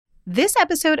This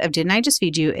episode of Didn't I Just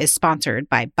Feed You is sponsored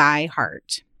by By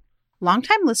Heart.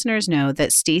 Longtime listeners know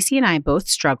that Stacy and I both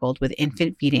struggled with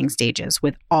infant feeding stages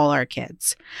with all our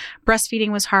kids.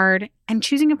 Breastfeeding was hard, and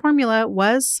choosing a formula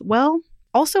was, well,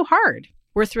 also hard.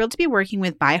 We're thrilled to be working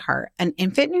with By Heart, an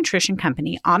infant nutrition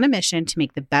company on a mission to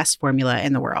make the best formula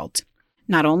in the world.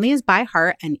 Not only is By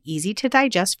Heart an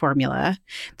easy-to-digest formula,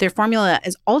 their formula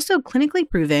is also clinically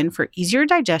proven for easier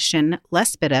digestion,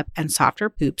 less spit up, and softer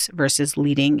poops versus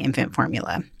leading infant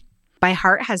formula. By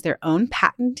Heart has their own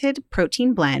patented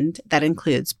protein blend that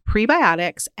includes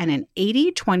prebiotics and an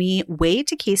 80-20 whey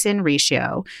to casein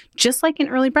ratio, just like in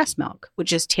early breast milk,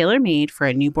 which is tailor-made for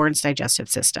a newborn's digestive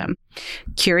system.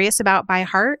 Curious about By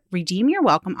Heart? Redeem your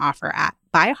welcome offer at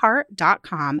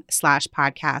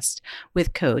byheart.com/podcast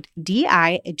with code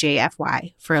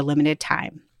DIJFY for a limited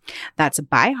time. That's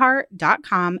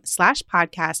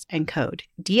byheart.com/podcast and code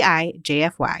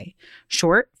DIJFY,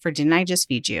 short for Didn't I Just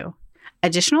Feed You?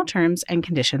 Additional terms and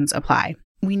conditions apply.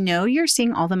 We know you're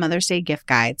seeing all the Mother's Day gift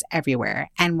guides everywhere,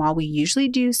 and while we usually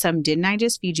do some Didn't I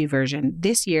Just Feed You version,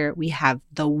 this year we have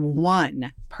the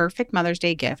one perfect Mother's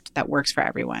Day gift that works for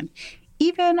everyone,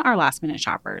 even our last-minute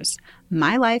shoppers.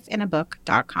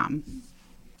 MyLifeInABook.com.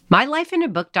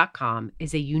 MyLifeInABook.com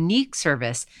is a unique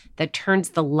service that turns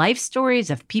the life stories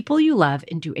of people you love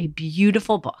into a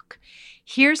beautiful book.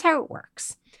 Here's how it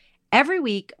works. Every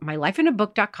week,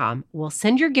 MyLifeInABook.com will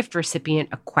send your gift recipient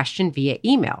a question via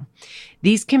email.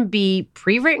 These can be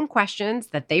pre-written questions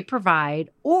that they provide,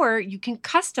 or you can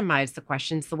customize the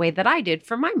questions the way that I did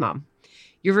for my mom.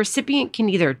 Your recipient can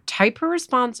either type her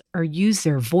response or use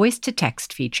their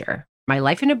voice-to-text feature.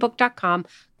 MyLifeInABook.com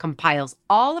compiles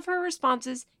all of her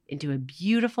responses into a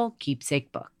beautiful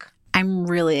keepsake book. I'm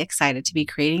really excited to be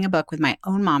creating a book with my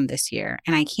own mom this year,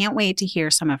 and I can't wait to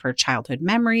hear some of her childhood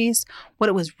memories, what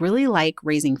it was really like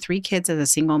raising 3 kids as a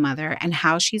single mother, and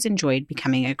how she's enjoyed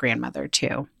becoming a grandmother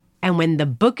too. And when the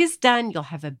book is done, you'll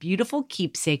have a beautiful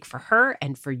keepsake for her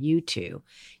and for you too.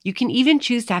 You can even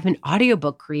choose to have an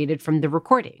audiobook created from the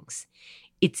recordings.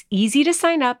 It's easy to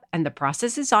sign up, and the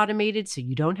process is automated, so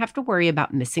you don't have to worry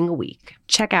about missing a week.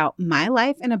 Check out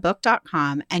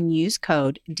MyLifeInABook.com and use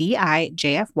code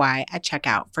DIJFY at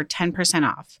checkout for 10%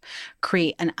 off.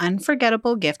 Create an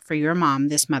unforgettable gift for your mom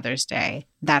this Mother's Day.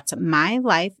 That's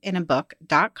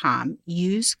MyLifeInABook.com.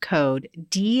 Use code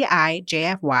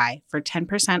DIJFY for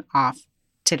 10% off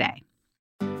today.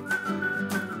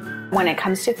 When it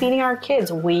comes to feeding our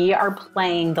kids, we are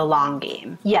playing the long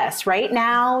game. Yes, right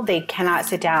now they cannot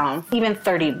sit down even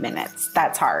 30 minutes.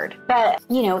 That's hard. But,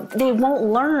 they won't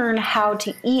learn how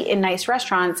to eat in nice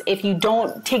restaurants if you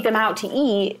don't take them out to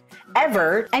eat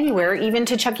ever, anywhere, even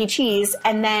to Chuck E. Cheese.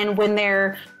 And then when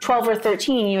they're 12 or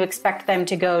 13, you expect them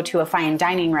to go to a fine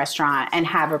dining restaurant and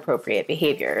have appropriate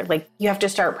behavior. You have to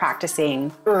start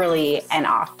practicing early and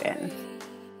often.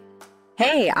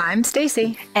 Hey, I'm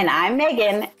Stacy. And I'm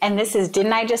Megan, and this is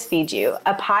Didn't I Just Feed You?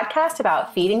 A podcast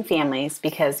about feeding families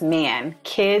because, man,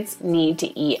 kids need to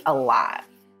eat a lot.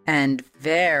 And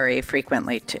very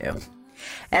frequently, too.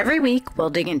 Every week,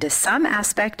 we'll dig into some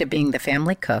aspect of being the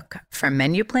family cook, from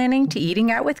menu planning to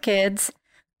eating out with kids,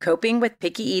 coping with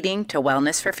picky eating to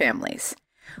wellness for families.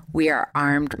 We are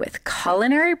armed with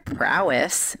culinary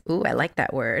prowess. Ooh, I like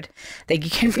that word. That you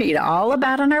can read all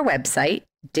about on our website,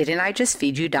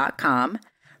 didn'tijustfeedyou.com,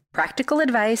 practical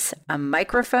advice, a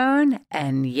microphone,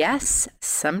 and yes,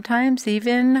 sometimes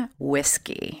even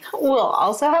whiskey. We'll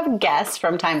also have guests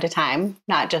from time to time,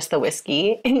 not just the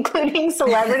whiskey, including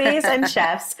celebrities and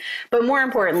chefs, but more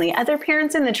importantly, other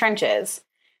parents in the trenches.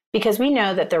 Because we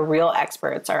know that the real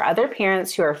experts are other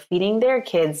parents who are feeding their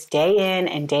kids day in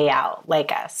and day out,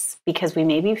 like us. Because we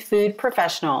may be food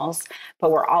professionals,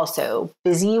 but we're also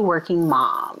busy working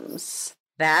moms.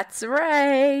 That's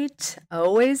right.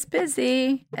 Always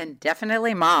busy, and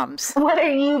definitely moms. What are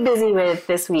you busy with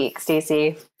this week,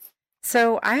 Stacy?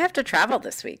 So I have to travel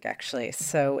this week, actually.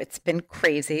 So it's been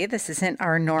crazy. This isn't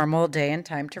our normal day and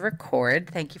time to record.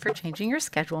 Thank you for changing your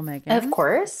schedule, Megan. Of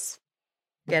course.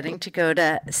 Getting to go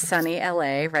to sunny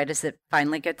LA right as it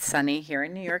finally gets sunny here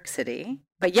in New York City.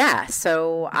 But yeah,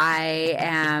 so I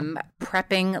am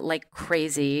prepping like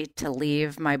crazy to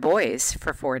leave my boys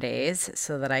for 4 days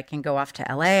so that I can go off to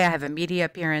LA. I have a media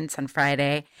appearance on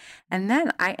Friday. And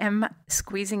then I am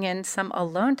squeezing in some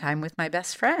alone time with my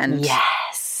best friend.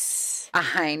 Yes.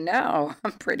 I know.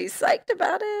 I'm pretty psyched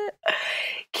about it.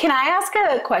 Can I ask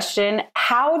a question?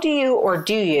 How do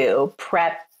you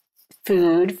prep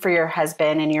food for your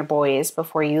husband and your boys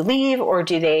before you leave, or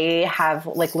do they have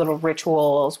like little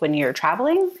rituals when you're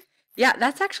traveling? Yeah,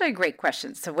 that's actually a great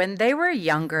question. So when they were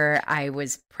younger, I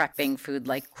was prepping food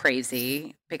like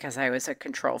crazy because I was a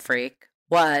control freak.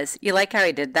 was. You like how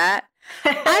he did that?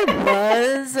 I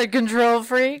was a control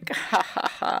freak.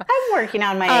 I'm working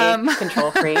on my control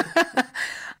freak.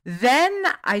 Then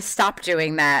I stopped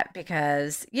doing that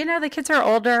because, the kids are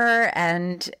older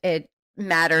and it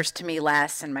matters to me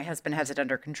less, and my husband has it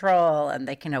under control and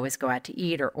they can always go out to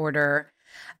eat or order.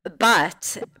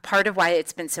 But part of why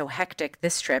it's been so hectic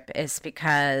this trip is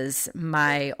because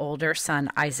my older son,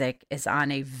 Isaac, is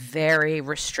on a very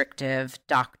restrictive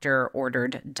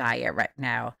doctor-ordered diet right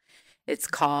now. It's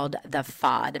called the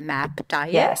FODMAP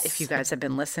diet. Yes. If you guys have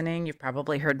been listening, you've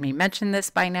probably heard me mention this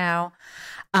by now.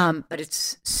 But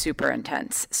it's super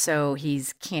intense. So he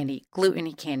can't eat gluten,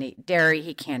 he can't eat dairy,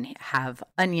 he can't have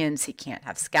onions, he can't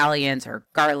have scallions or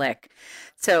garlic.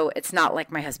 So it's not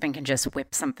like my husband can just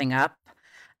whip something up.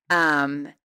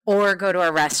 Or go to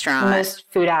a restaurant. Most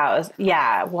food outlets,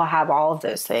 will have all of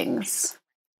those things.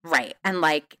 Right. And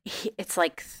it's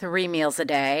like 3 meals a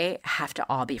day have to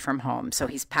all be from home. So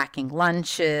he's packing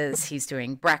lunches, he's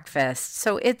doing breakfast.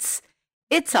 So it's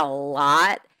a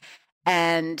lot.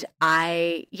 And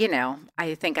I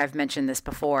think I've mentioned this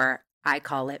before. I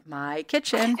call it my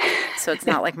kitchen. So it's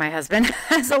not like my husband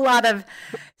has a lot of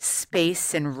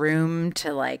space and room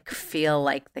to feel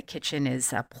like the kitchen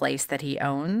is a place that he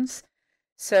owns.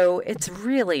 So it's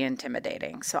really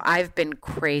intimidating. So I've been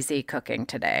crazy cooking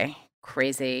today.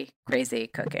 Crazy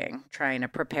cooking, trying to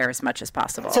prepare as much as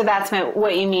possible. So that's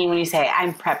what you mean when you say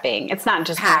I'm prepping. It's not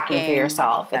just packing for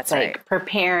yourself. It's right.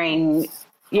 Preparing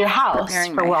your house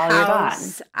for while you're gone.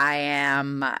 I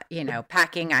am,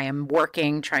 packing. I am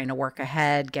working, trying to work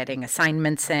ahead, getting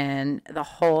assignments in, the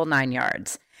whole 9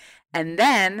 yards. And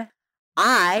then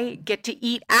I get to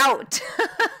eat out,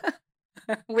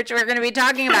 which we're going to be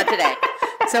talking about today.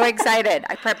 So excited.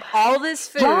 I prep all this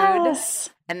food. Yes.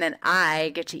 And then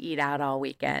I get to eat out all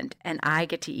weekend. And I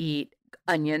get to eat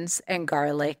onions and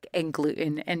garlic and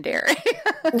gluten and dairy.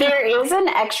 There is an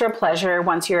extra pleasure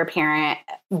once you're a parent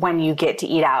when you get to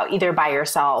eat out, either by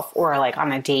yourself or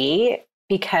on a date,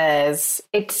 because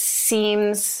it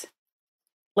seems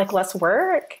like less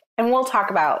work. And we'll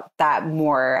talk about that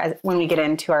more when we get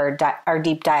into our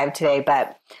deep dive today.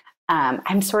 But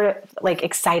I'm sort of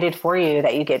excited for you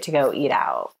that you get to go eat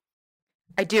out.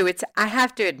 I do. I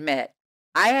have to admit,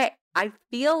 I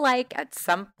feel like at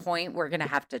some point we're going to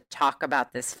have to talk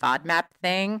about this FODMAP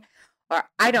thing, or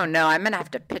I don't know. I'm going to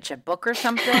have to pitch a book or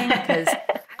something because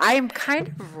I'm kind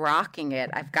of rocking it.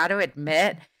 I've got to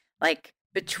admit,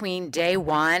 between day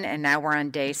 1 and now we're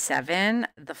on day 7,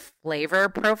 the flavor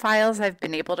profiles I've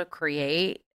been able to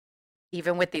create,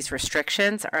 even with these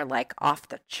restrictions, are off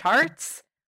the charts.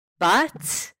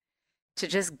 But to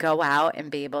just go out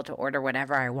and be able to order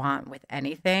whatever I want with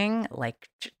anything, like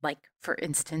for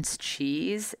instance,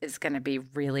 cheese, is going to be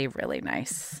really, really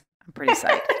nice. I'm pretty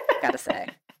psyched, gotta say.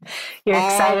 You're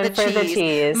excited for the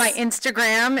cheese. My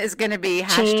Instagram is going to be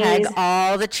hashtag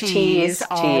all the cheese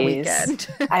all weekend.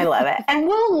 I love it. And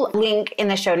we'll link in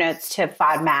the show notes to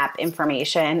FODMAP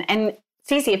information. And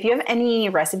Stacey, if you have any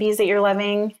recipes that you're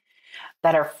loving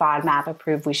that are FODMAP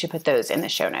approved, we should put those in the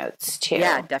show notes too.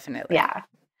 Yeah, definitely. Yeah.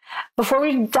 Before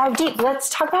we dive deep, let's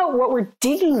talk about what we're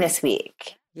digging this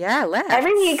week. Yeah, let's.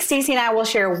 Every week, Stacey and I will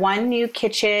share one new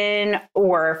kitchen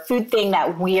or food thing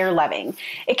that we're loving.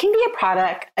 It can be a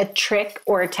product, a trick,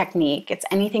 or a technique. It's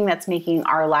anything that's making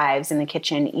our lives in the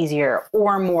kitchen easier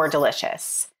or more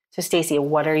delicious. So, Stacey,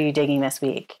 what are you digging this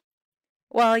week?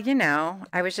 Well,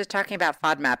 I was just talking about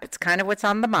FODMAP. It's kind of what's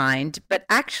on the mind, but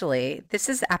actually, this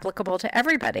is applicable to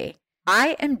everybody.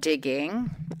 I am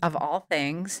digging, of all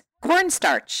things,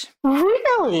 cornstarch.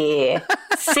 Really?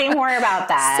 Say more about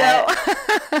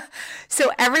that.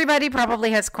 So everybody probably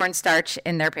has cornstarch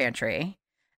in their pantry.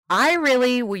 I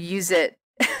really will use it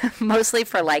mostly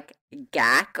for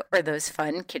GAC or those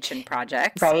fun kitchen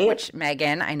projects. Right. Which,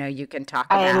 Megan, I know you can talk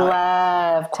about. I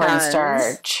love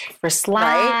cornstarch for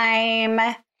slime.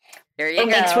 Right? There you go. It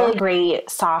makes really great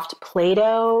soft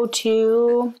Play-Doh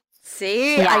too.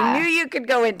 See, yeah. I knew you could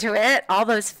go into it. All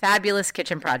those fabulous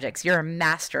kitchen projects. You're a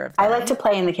master of them. I like to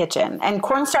play in the kitchen. And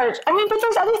cornstarch, but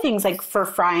there's other things for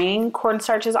frying.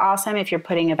 Cornstarch is awesome if you're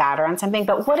putting a batter on something.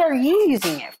 But what are you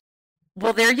using it for?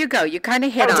 Well, there you go. You kind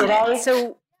of hit on it.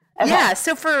 So, okay. Yeah.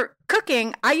 So for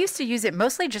cooking, I used to use it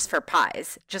mostly just for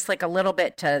pies, just a little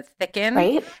bit to thicken.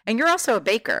 Right. And you're also a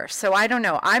baker. So I don't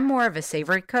know. I'm more of a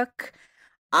savory cook.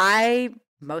 I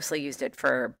mostly used it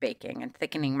for baking and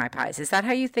thickening my pies. Is that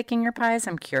how you thicken your pies?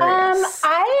 I'm curious.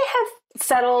 I have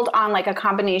settled on a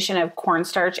combination of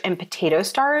cornstarch and potato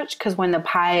starch because when the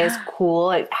pie is cool,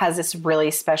 it has this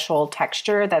really special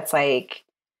texture that's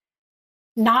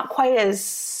not quite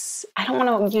as, I don't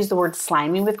want to use the word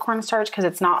slimy with cornstarch because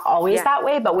it's not always that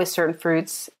way, but with certain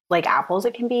fruits, like apples,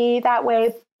 it can be that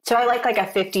way. So I like a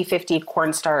 50-50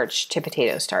 cornstarch to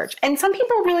potato starch. And some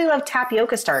people really love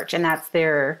tapioca starch, and that's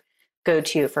their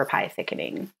go-to for pie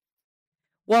thickening.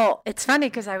 Well, it's funny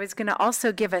because I was going to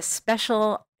also give a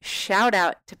special shout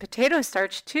out to potato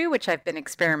starch too, which I've been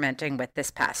experimenting with this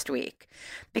past week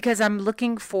because I'm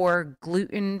looking for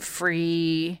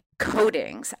gluten-free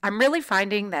coatings. I'm really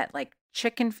finding that like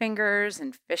chicken fingers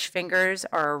and fish fingers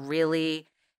are a really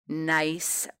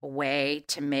nice way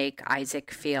to make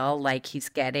Isaac feel like he's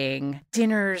getting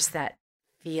dinners that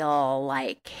feel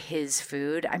like his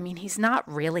food. I mean, he's not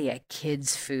really a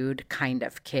kid's food kind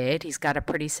of kid. He's got a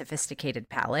pretty sophisticated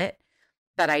palate,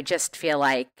 but I just feel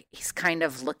like he's kind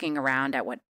of looking around at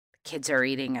what kids are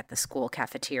eating at the school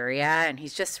cafeteria, and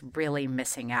he's just really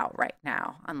missing out right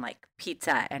now on like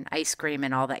pizza and ice cream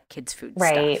and all that kids' food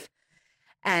stuff.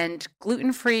 And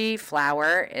gluten-free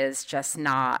flour is just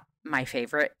not my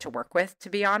favorite to work with, to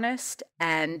be honest.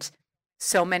 And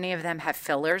so many of them have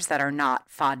fillers that are not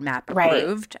FODMAP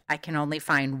approved. I can only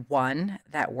find one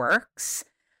that works.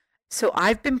 So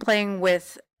I've been playing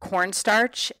with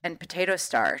cornstarch and potato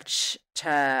starch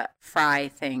to fry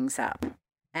things up.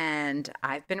 And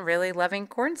I've been really loving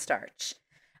cornstarch.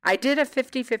 I did a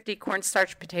 50-50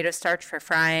 cornstarch, potato starch for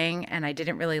frying, and I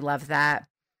didn't really love that.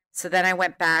 So then I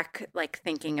went back, like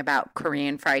thinking about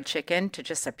Korean fried chicken to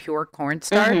just a pure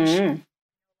cornstarch. Mm-hmm.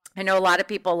 I know a lot of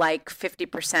people like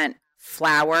 50%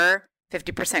 flour,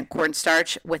 50%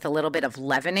 cornstarch with a little bit of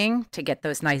leavening to get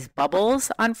those nice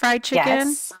bubbles on fried chicken.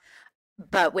 Yes.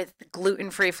 But with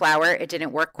gluten-free flour, it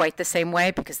didn't work quite the same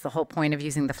way because the whole point of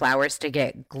using the flour is to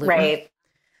get gluten. Right.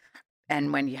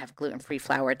 And when you have gluten-free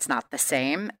flour, it's not the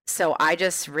same. So I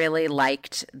just really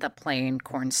liked the plain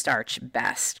cornstarch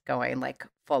best, going like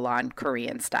full-on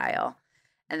Korean style.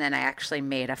 And then I actually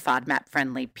made a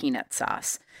FODMAP-friendly peanut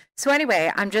sauce. So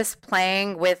anyway, I'm just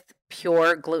playing with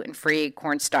pure gluten-free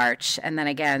cornstarch. And then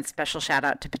again, special shout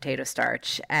out to potato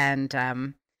starch.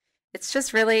 And it's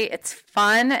just really, it's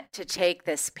fun to take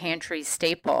this pantry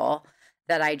staple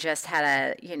that I just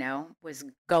had was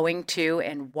going to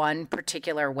in one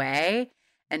particular way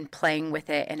and playing with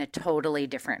it in a totally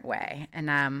different way.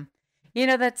 And,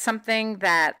 that's something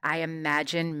that I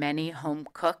imagine many home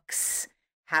cooks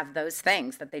have, those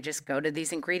things that they just go to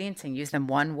these ingredients and use them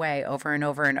one way over and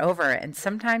over and over. And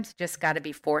sometimes you just got to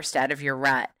be forced out of your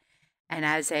rut. And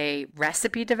as a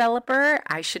recipe developer,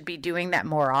 I should be doing that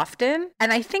more often.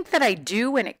 And I think that I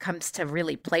do when it comes to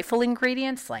really playful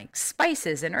ingredients like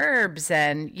spices and herbs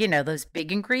and, those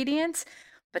big ingredients.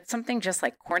 But something just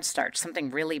like cornstarch,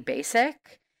 something really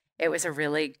basic, it was a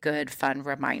really good, fun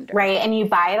reminder. Right. And you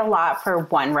buy it a lot for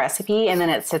one recipe and then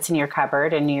it sits in your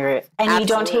cupboard and you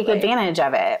don't take advantage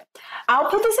of it. I'll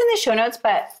put this in the show notes,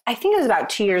 but I think it was about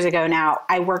 2 years ago now,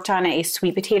 I worked on a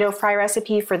sweet potato fry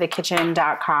recipe for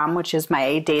thekitchen.com, which is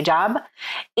my day job.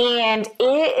 And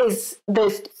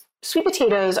the sweet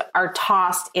potatoes are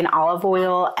tossed in olive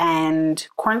oil and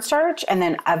cornstarch and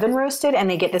then oven roasted, and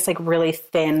they get this like really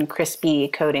thin, crispy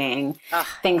coating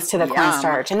thanks to the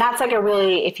cornstarch. And that's like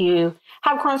if you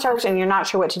have cornstarch and you're not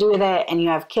sure what to do with it and you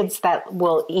have kids that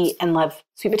will eat and love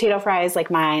sweet potato fries like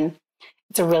mine,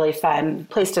 it's a really fun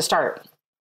place to start.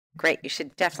 Great. You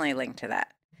should definitely link to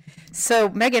that. So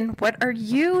Megan, what are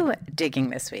you digging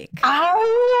this week?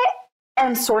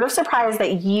 I'm sort of surprised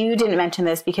that you didn't mention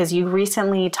this because you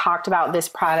recently talked about this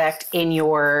product in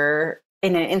an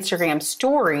Instagram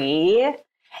story.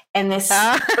 And this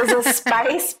is a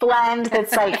spice blend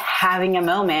that's like having a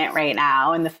moment right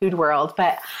now in the food world.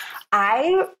 But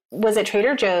I was at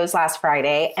Trader Joe's last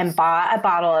Friday and bought a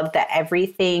bottle of the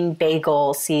Everything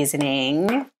Bagel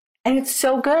seasoning. And it's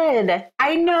so good.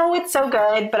 I know it's so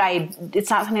good, but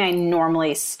it's not something I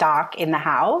normally stock in the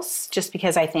house just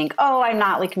because I think, I'm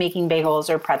not like making bagels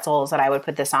or pretzels that I would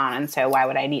put this on. And so why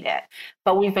would I need it?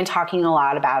 But we've been talking a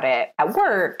lot about it at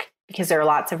work because there are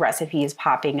lots of recipes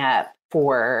popping up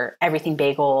for Everything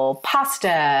Bagel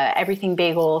pasta, Everything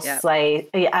Bagel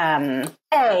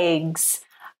eggs.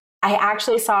 I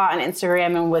actually saw on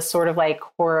Instagram and was sort of like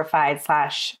horrified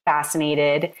 /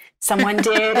 fascinated. Someone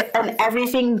did an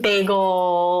Everything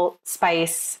Bagel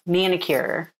spice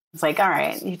manicure. It's like, all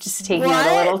right, you're just taking it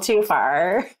a little too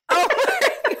far. Oh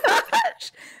my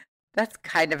gosh. That's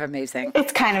kind of amazing.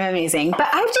 It's kind of amazing. But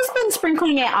I've just been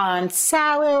sprinkling it on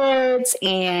salads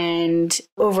and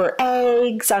over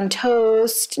eggs, on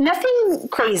toast. Nothing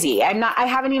crazy. I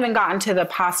haven't even gotten to the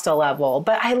pasta level,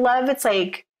 but I love it's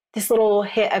like this little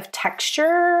hit of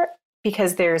texture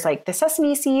because there's like the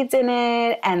sesame seeds in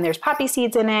it and there's poppy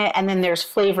seeds in it. And then there's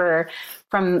flavor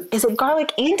from, is it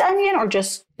garlic and onion or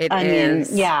just onion?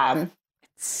 Is. Yeah.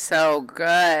 So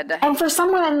good. And for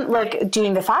someone like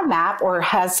doing the FODMAP or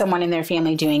has someone in their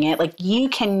family doing it, like you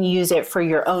can use it for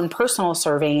your own personal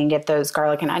serving and get those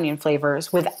garlic and onion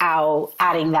flavors without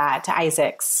adding that to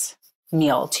Isaac's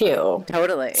meal too.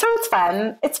 Totally. So it's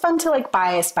fun. It's fun to like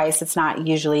buy a spice that's not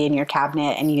usually in your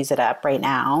cabinet and use it up right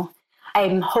now.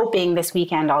 I'm hoping this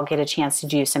weekend I'll get a chance to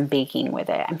do some baking with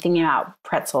it. I'm thinking about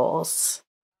pretzels.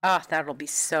 Oh, that'll be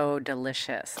so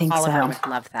delicious. Think Oliver so. would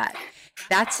love that.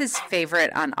 That's his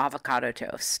favorite on avocado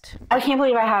toast. I can't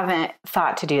believe I haven't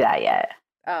thought to do that yet.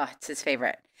 Oh, it's his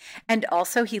favorite. And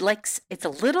also he likes, it's a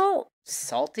little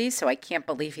salty, so I can't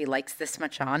believe he likes this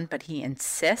much on, but he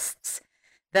insists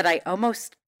that I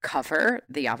almost cover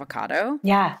the avocado.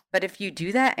 Yeah. But if you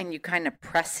do that and you kind of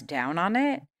press down on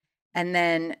it and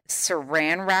then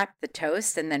saran wrap the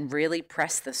toast and then really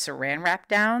press the saran wrap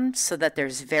down so that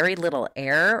there's very little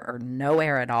air or no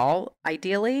air at all,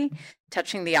 ideally,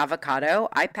 touching the avocado,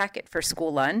 I pack it for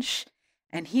school lunch.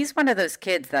 And he's one of those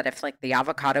kids that if like the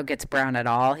avocado gets brown at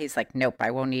all, he's like, nope,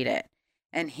 I won't eat it.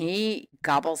 And he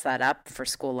gobbles that up for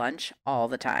school lunch all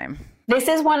the time. This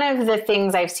is one of the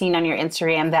things I've seen on your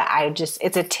Instagram that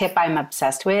it's a tip I'm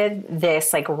obsessed with,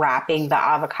 this like wrapping the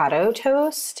avocado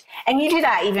toast. And you do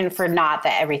that even for not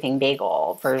the everything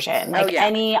bagel version. Like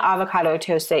any avocado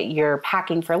toast that you're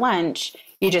packing for lunch,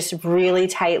 you just really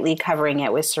tightly covering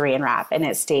it with saran wrap and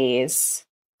it stays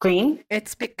green.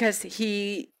 It's because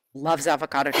he loves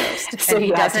avocado toast. So and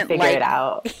he doesn't figure it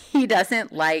out. He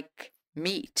doesn't like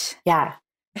meat. Yeah.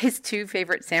 His two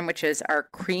favorite sandwiches are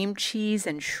cream cheese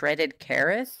and shredded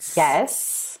carrots.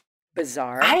 Yes.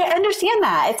 Bizarre. I understand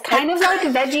that. It's kind of like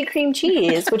veggie cream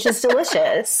cheese, which is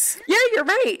delicious. Yeah, you're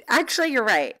right. Actually, you're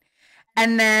right.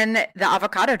 And then the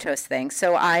avocado toast thing.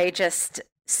 So I just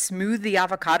smooth the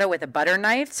avocado with a butter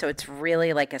knife so it's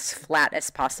really like as flat as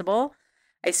possible.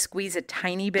 I squeeze a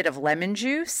tiny bit of lemon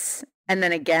juice. And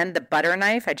then again, the butter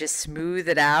knife, I just smooth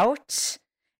it out.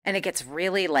 And it gets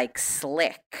really like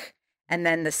slick. And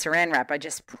then the saran wrap, I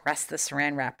just press the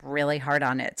saran wrap really hard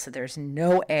on it so there's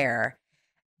no air.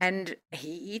 And he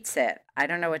eats it. I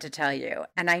don't know what to tell you.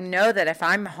 And I know that if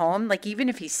I'm home, like even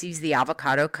if he sees the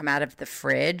avocado come out of the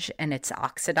fridge and it's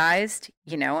oxidized,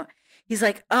 you know, he's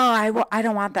like, oh, I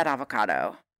don't want that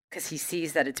avocado because he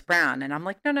sees that it's brown. And I'm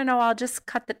like, no, I'll just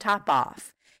cut the top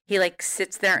off. He like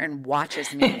sits there and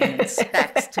watches me and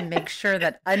inspects to make sure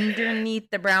that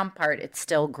underneath the brown part, it's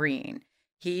still green.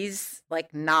 He's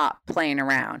like not playing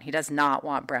around. He does not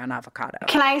want brown avocado.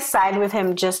 Can I side with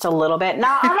him just a little bit?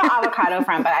 Not on the avocado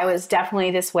front, but I was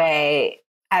definitely this way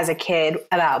as a kid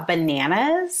about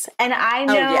bananas. And I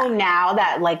know now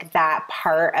that like that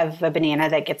part of a banana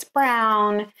that gets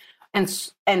brown and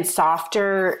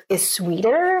softer is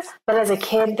sweeter. But as a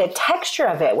kid, the texture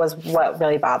of it was what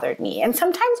really bothered me. And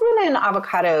sometimes when an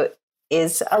avocado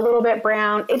is a little bit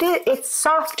brown, it's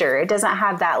softer. It doesn't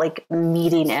have that like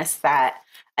meatiness that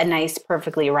a nice,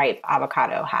 perfectly ripe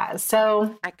avocado has.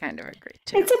 So I kind of agree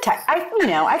too. It's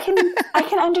I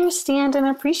can understand and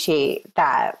appreciate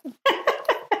that.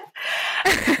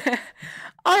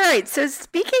 All right. So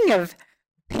speaking of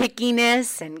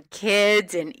pickiness and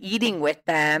kids and eating with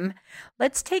them,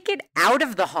 let's take it out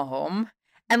of the home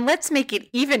and let's make it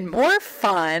even more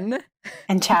fun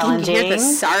and challenging. Can you hear the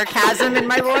sarcasm in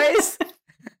my voice?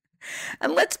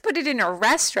 And let's put it in a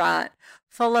restaurant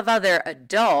full of other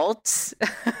adults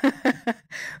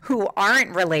who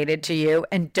aren't related to you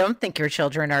and don't think your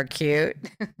children are cute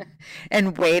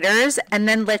and waiters. And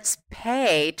then let's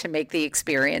pay to make the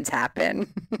experience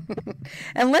happen.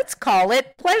 And let's call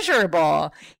it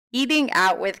pleasurable. Eating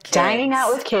out with kids. Dining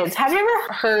out with kids. Have you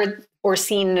ever heard or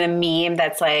seen a meme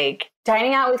that's like,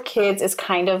 dining out with kids is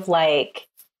kind of like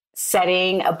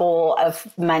setting a bowl of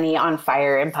money on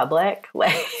fire in public?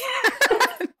 Like,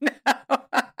 No.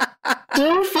 do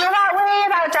you feel that way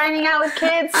about dining out with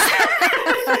kids?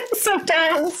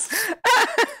 Sometimes.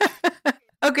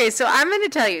 Okay, so I'm going to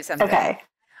tell you something. Okay.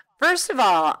 First of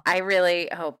all, I really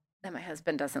hope that my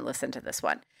husband doesn't listen to this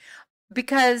one,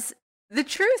 because the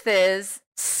truth is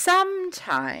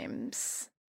sometimes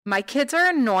my kids are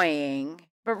annoying,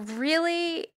 but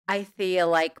really I feel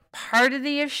like part of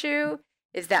the issue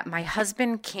is that my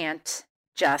husband can't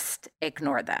just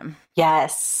ignore them.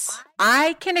 Yes.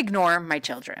 I can ignore my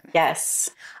children.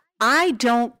 Yes. I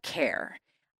don't care.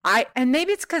 And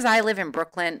maybe it's because I live in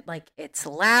Brooklyn, like it's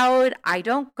loud. I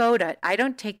don't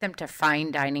take them to fine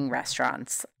dining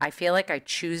restaurants. I feel like I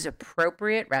choose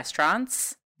appropriate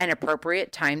restaurants and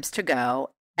appropriate times to go.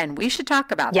 And we should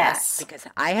talk about that, because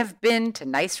I have been to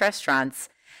nice restaurants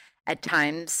at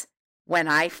times when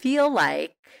I feel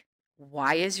like,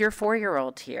 why is your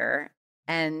 4-year-old here?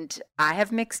 And I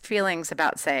have mixed feelings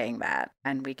about saying that,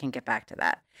 and we can get back to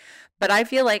that. But I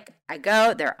feel like I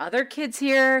go, there are other kids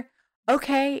here.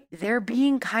 Okay, they're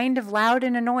being kind of loud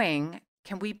and annoying.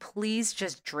 Can we please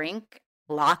just drink,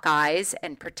 lock eyes,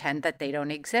 and pretend that they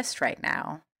don't exist right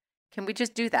now? Can we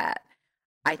just do that?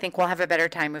 I think we'll have a better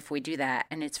time if we do that.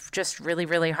 And it's just really,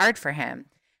 really hard for him.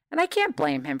 And I can't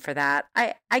blame him for that.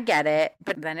 I get it,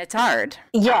 but then it's hard.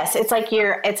 Yes, it's like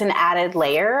it's an added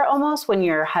layer almost when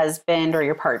your husband or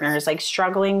your partner is like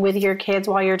struggling with your kids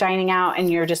while you're dining out, and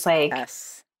you're just like,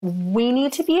 yes, we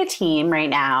need to be a team right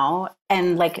now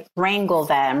and like wrangle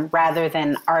them rather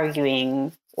than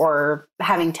arguing or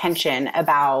having tension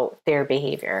about their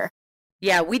behavior.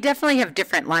 Yeah, we definitely have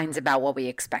different lines about what we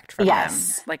expect from them.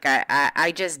 Like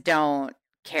I just don't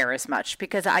care as much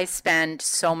because I spend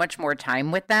so much more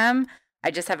time with them.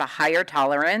 I just have a higher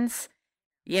tolerance.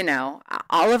 You know,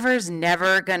 Oliver's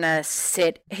never gonna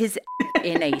sit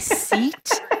in a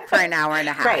seat for an hour and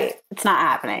a half. Right. It's not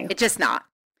happening. It's just not.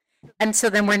 And so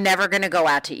then we're never gonna go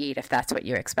out to eat if that's what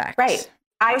you expect. Right.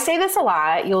 I say this a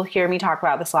lot. You'll hear me talk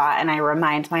about this a lot, and I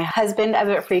remind my husband of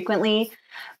it frequently.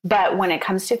 But when it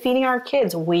comes to feeding our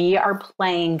kids, we are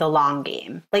playing the long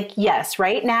game. Like, yes,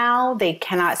 right now they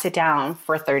cannot sit down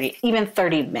for 30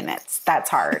 minutes.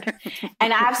 That's hard.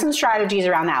 And I have some strategies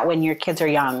around that when your kids are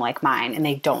young, like mine, and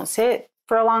they don't sit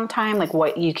for a long time, like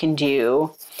what you can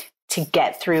do to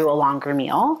get through a longer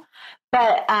meal.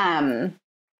 But,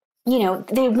 you know,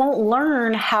 they won't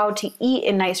learn how to eat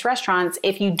in nice restaurants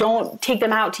if you don't take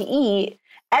them out to eat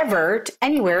ever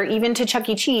anywhere, even to Chuck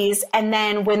E. Cheese. And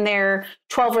then when they're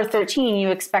 12 or 13, you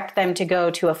expect them to go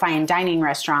to a fine dining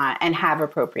restaurant and have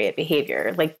appropriate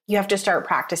behavior. Like, you have to start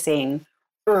practicing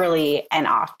early and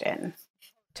often.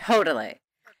 Totally.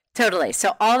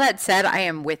 So all that said, I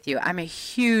am with you. I'm a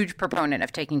huge proponent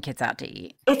of taking kids out to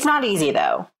eat. It's not easy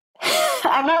though.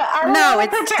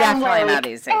 It's definitely not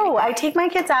easy. Oh, I take my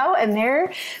kids out and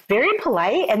they're very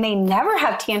polite and they never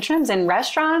have tantrums in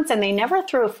restaurants and they never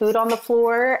throw food on the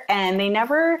floor and they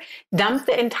never dump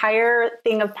the entire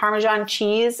thing of Parmesan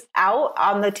cheese out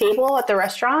on the table at the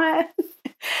restaurant.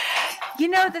 You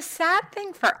know, the sad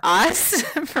thing for us,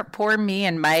 for poor me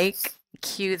and Mike,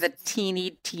 cue the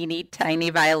teeny, tiny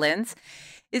violins,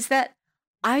 is that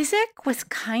Isaac was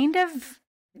kind of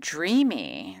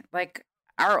dreamy. Like,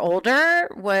 our older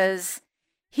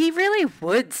he really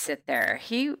would sit there.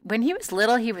 When he was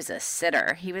little, he was a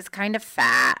sitter. He was kind of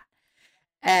fat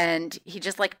and he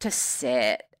just liked to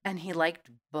sit and he liked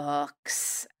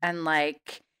books and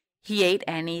like he ate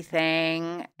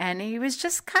anything and he was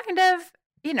just kind of,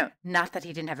 you know, not that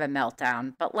he didn't have a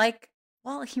meltdown, but like,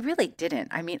 well, he really didn't.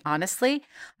 I mean, honestly,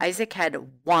 Isaac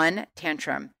had one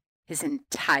tantrum his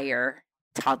entire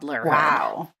toddlerhood.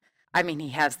 Wow. I mean, he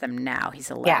has them now. He's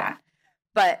 11. Yeah.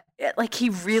 But like he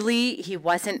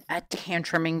wasn't a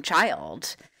tantruming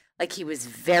child. Like he was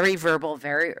very verbal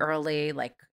very early.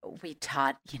 Like we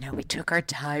took our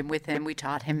time with him. We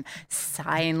taught him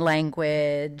sign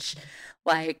language.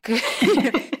 Like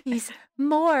he's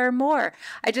more.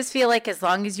 I just feel like as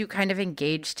long as you kind of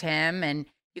engaged him and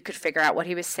you could figure out what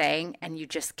he was saying and you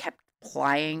just kept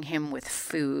plying him with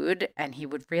food and he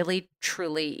would really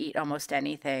truly eat almost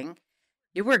anything,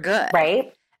 you were good.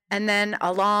 Right. And then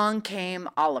along came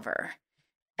Oliver.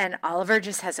 And Oliver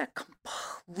just has a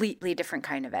completely different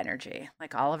kind of energy.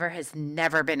 Like Oliver has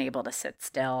never been able to sit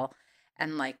still.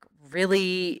 And like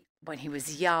really, when he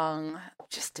was young,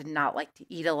 just did not like to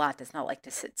eat a lot, does not like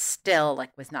to sit still,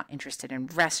 like was not interested in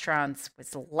restaurants,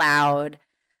 was loud,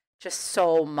 just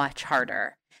so much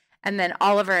harder. And then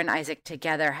Oliver and Isaac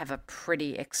together have a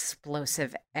pretty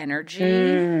explosive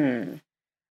energy.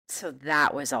 So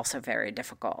that was also very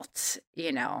difficult,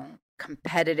 you know,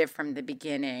 competitive from the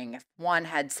beginning. If one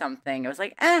had something, it was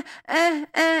like,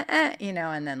 you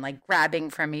know, and then like grabbing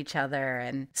from each other.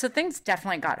 And so things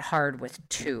definitely got hard with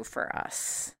two for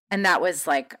us. And that was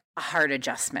like a hard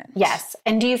adjustment. Yes.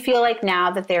 And do you feel like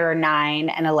now that they're 9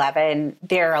 and 11,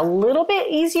 they're a little bit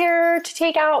easier to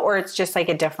take out, or it's just like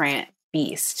a different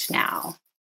beast now?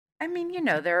 I mean, you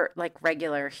know, they're like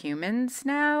regular humans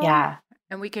now. Yeah.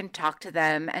 And we can talk to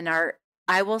them. And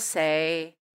I will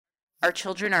say, our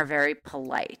children are very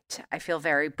polite. I feel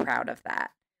very proud of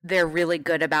that. They're really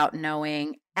good about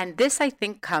knowing. And this, I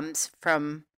think, comes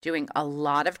from doing a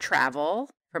lot of travel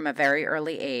from a very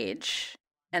early age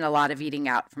and a lot of eating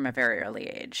out from a very early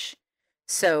age.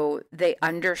 So they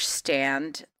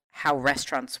understand how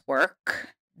restaurants work.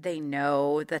 They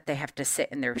know that they have to sit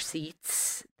in their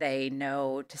seats. They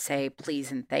know to say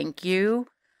please and thank you.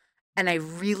 And I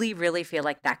really, really feel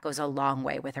like that goes a long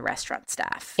way with a restaurant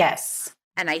staff. Yes.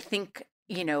 And I think,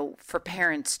 for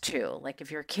parents too, like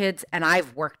if your kids, and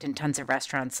I've worked in tons of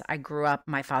restaurants. I grew up,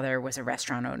 my father was a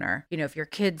restaurant owner. If your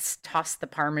kids toss the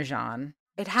Parmesan,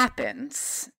 it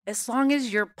happens. As long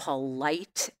as you're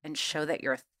polite and show that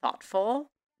you're thoughtful,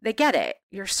 they get it.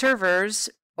 Your servers,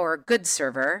 or a good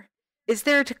server, is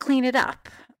there to clean it up.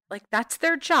 Like, that's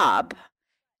their job,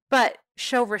 but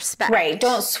show respect. Right.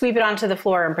 Don't sweep it onto the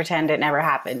floor and pretend it never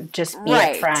happened. Just be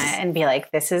upfront and be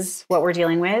like, this is what we're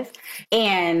dealing with.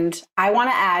 And I want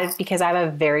to add, because I have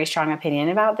a very strong opinion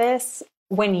about this,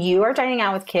 when you are dining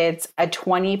out with kids, a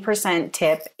 20%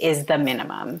 tip is the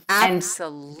minimum.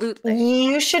 Absolutely. And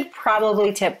you should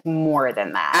probably tip more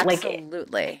than that.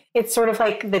 Absolutely. Like, it's sort of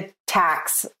like the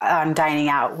tax on dining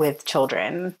out with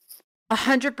children.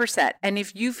 100%. And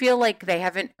if you feel like they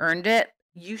haven't earned it,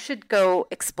 you should go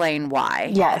explain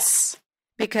why. Yes.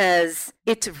 Because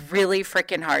it's really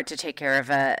freaking hard to take care of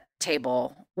a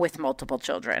table with multiple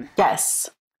children. Yes.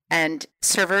 And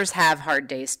servers have hard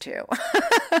days too.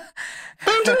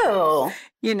 They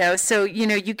do. So,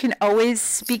 you can always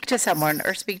speak to someone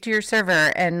or speak to your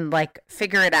server and like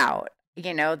figure it out.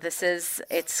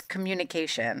 It's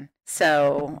communication.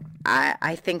 So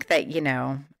I think that,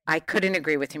 I couldn't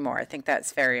agree with you more. I think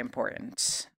that's very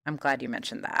important. I'm glad you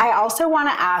mentioned that. I also want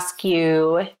to ask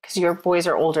you, because your boys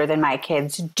are older than my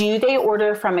kids, do they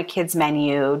order from a kids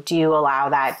menu? Do you allow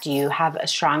that? Do you have a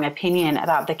strong opinion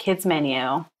about the kids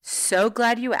menu? So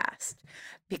glad you asked,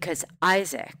 because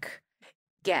Isaac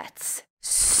gets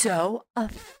so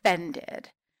offended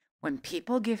when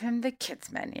people give him the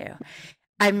kids menu.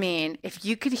 I mean, if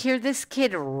you could hear this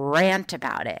kid rant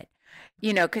about it,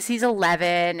 because he's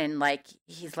 11 and like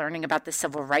he's learning about the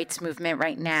civil rights movement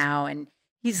right now, and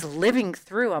he's living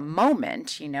through a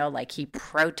moment, like he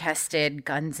protested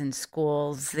guns in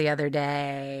schools the other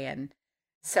day. And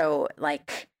so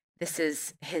like, this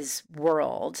is his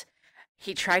world.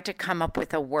 He tried to come up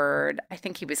with a word. I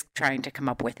think he was trying to come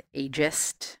up with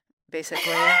ageist,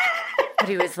 basically. But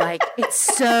he was like, it's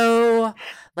so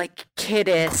like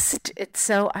kiddist.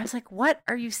 I was like, what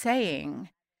are you saying?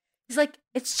 He's like,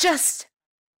 it's just,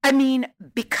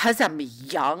 because I'm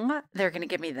young, they're going to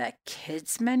give me the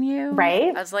kids menu.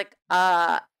 Right. I was like,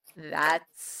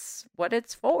 that's what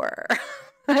it's for.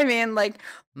 Like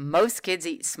most kids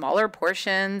eat smaller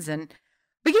portions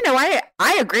but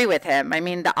I agree with him.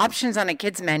 The options on a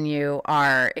kids menu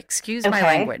are, excuse my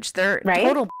language, they're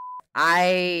total.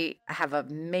 I have a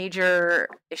major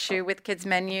issue with kids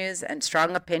menus and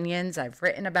strong opinions. I've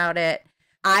written about it.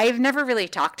 I've never really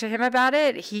talked to him about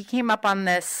it. He came up on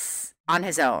this on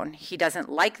his own. He doesn't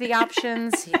like the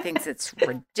options. He thinks it's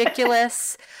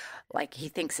ridiculous. Like, he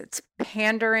thinks it's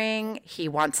pandering. He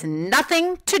wants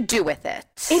nothing to do with it.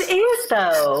 It is,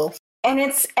 though. And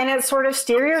it's sort of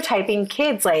stereotyping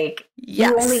kids. Like,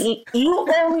 yes. you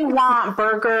only want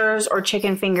burgers or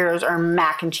chicken fingers or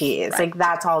mac and cheese. Right. Like,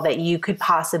 that's all that you could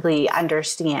possibly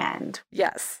understand.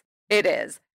 Yes, it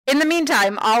is. In the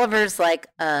meantime, Oliver's like,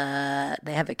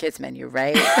 they have a kids menu,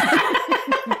 right?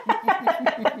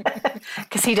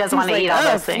 Because he does want to eat all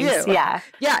those things. Yeah.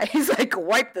 Yeah. He's like,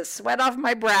 wipe the sweat off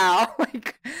my brow.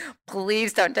 Like,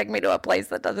 please don't take me to a place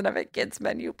that doesn't have a kids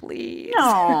menu, please.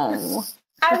 No.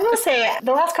 I will say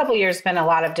the last couple of years has been a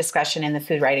lot of discussion in the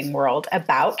food writing world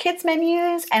about kids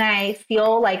menus. And I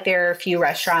feel like there are a few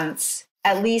restaurants,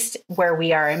 at least where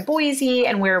we are in Boise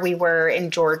and where we were in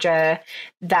Georgia,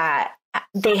 that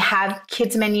they have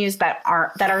kids menus that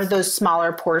are those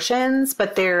smaller portions,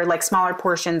 but they're like smaller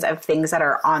portions of things that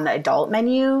are on the adult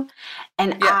menu.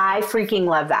 And yeah. I freaking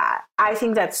love that. I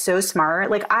think that's so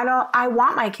smart. Like, I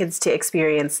want my kids to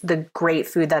experience the great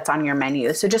food that's on your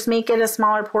menu. So just make it a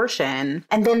smaller portion.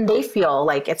 And then they feel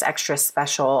like it's extra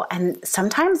special. And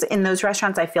sometimes in those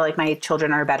restaurants, I feel like my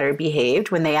children are better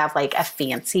behaved when they have like a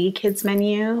fancy kids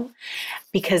menu,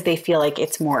 because they feel like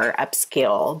it's more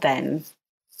upscale than,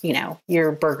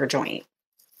 your burger joint.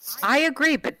 I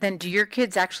agree. But then do your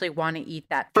kids actually want to eat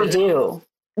that food? They do.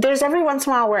 There's every once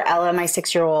in a while where Ella, my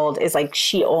 6-year-old, is like,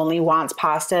 she only wants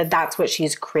pasta. That's what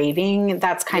she's craving.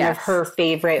 That's kind of her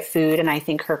favorite food, and I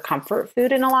think her comfort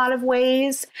food in a lot of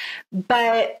ways.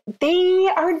 But they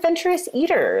are adventurous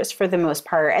eaters for the most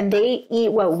part, and they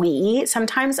eat what we eat.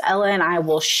 Sometimes Ella and I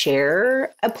will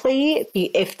share a plate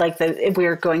if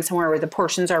we're going somewhere where the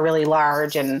portions are really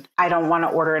large and I don't want to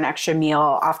order an extra meal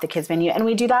off the kids menu. And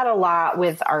we do that a lot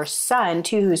with our son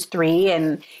too, who's 3,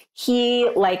 and he,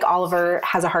 like Oliver,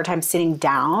 has a hard time sitting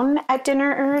down at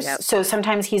dinners. Yep. So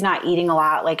sometimes he's not eating a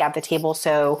lot, like, at the table.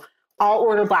 So I'll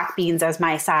order black beans as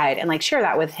my side and like share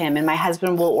that with him. And my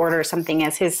husband will order something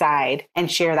as his side and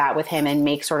share that with him and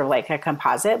make sort of like a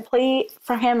composite plate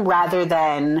for him, rather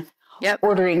than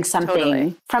ordering something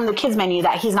Totally. from the kids menu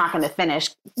that he's not going to finish,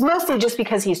 mostly just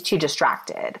because he's too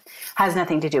distracted. Has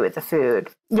nothing to do with the food.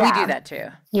 We do that too.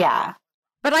 Yeah.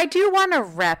 But I do want to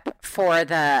rep for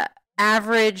the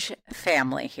average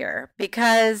family here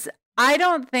because I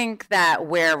don't think that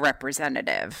we're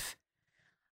representative.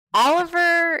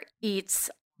 Oliver eats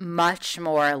much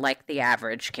more like the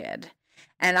average kid.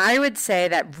 And I would say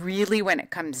that really when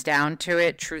it comes down to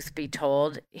it, truth be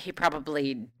told, he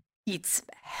probably eats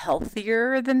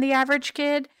healthier than the average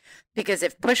kid because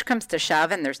if push comes to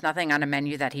shove and there's nothing on a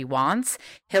menu that he wants,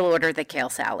 he'll order the kale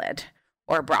salad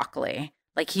or broccoli.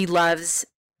 Like he loves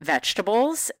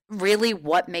vegetables. Really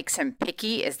what makes him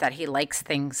picky is that he likes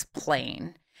things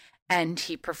plain and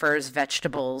he prefers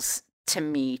vegetables to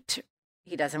meat.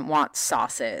 He doesn't want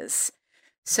sauces.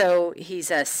 So he's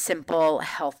a simple,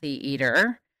 healthy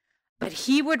eater. But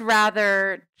he would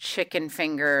rather chicken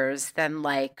fingers than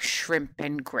like shrimp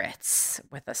and grits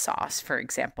with a sauce, for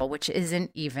example, which isn't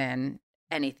even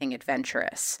anything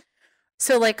adventurous.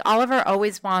 So like Oliver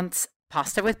always wants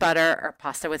pasta with butter or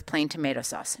pasta with plain tomato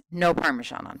sauce. No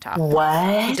Parmesan on top.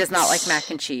 What? He does not like mac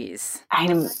and cheese. I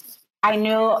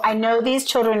know these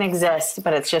children exist,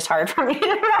 but it's just hard for me to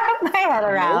wrap my head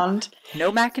around.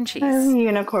 No mac and cheese.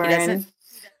 Unicorn.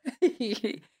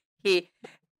 He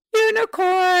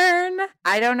unicorn.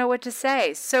 I don't know what to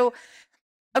say. So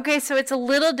it's a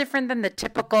little different than the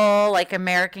typical like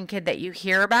American kid that you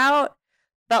hear about.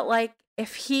 But like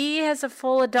if he has a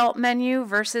full adult menu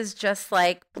versus just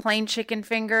like plain chicken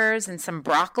fingers and some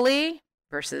broccoli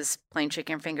versus plain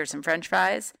chicken fingers and french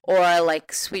fries, or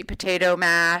like sweet potato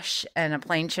mash and a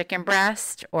plain chicken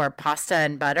breast, or pasta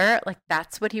and butter, like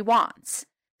that's what he wants.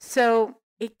 So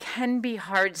it can be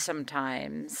hard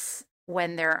sometimes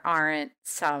when there aren't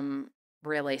some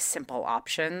really simple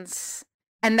options.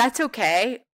 And that's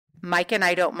okay. Mike and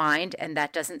I don't mind, and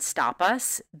that doesn't stop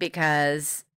us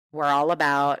because we're all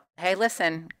about, hey,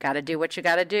 listen, got to do what you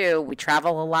got to do. We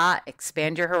travel a lot,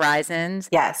 expand your horizons.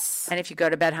 Yes. And if you go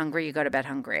to bed hungry, you go to bed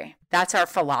hungry. That's our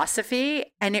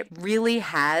philosophy. And it really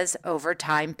has over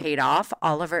time paid off.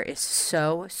 Oliver is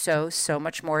so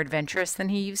much more adventurous than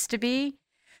he used to be.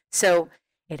 So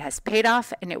it has paid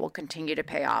off and it will continue to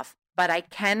pay off. But I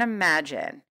can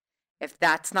imagine if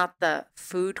that's not the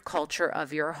food culture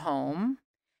of your home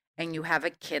and you have a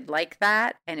kid like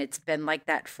that and it's been like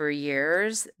that for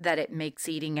years, that it makes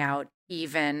eating out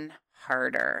even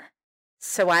harder.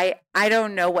 So I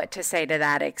don't know what to say to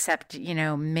that except,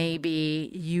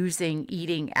 maybe using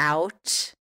eating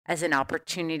out as an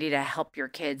opportunity to help your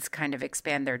kids kind of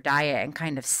expand their diet and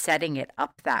kind of setting it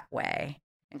up that way.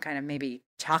 And kind of maybe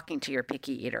talking to your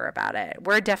picky eater about it.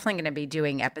 We're definitely going to be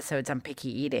doing episodes on picky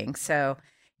eating. So,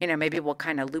 maybe we'll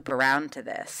kind of loop around to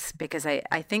this because I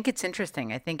think it's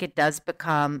interesting. I think it does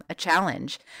become a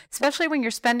challenge, especially when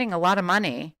you're spending a lot of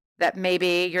money that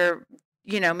maybe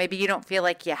maybe you don't feel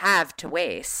like you have to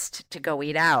waste to go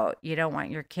eat out. You don't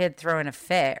want your kid throwing a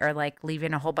fit or like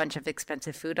leaving a whole bunch of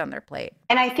expensive food on their plate.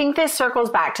 And I think this circles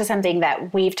back to something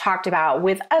that we've talked about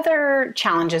with other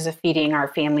challenges of feeding our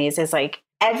families is like,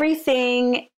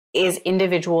 everything is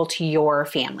individual to your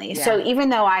family. Yeah. So even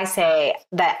though I say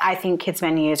that I think kids'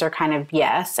 menus are kind of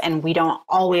yes, and we don't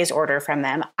always order from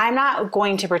them, I'm not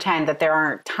going to pretend that there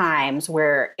aren't times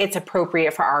where it's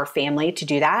appropriate for our family to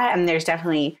do that. And there's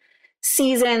definitely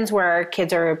seasons where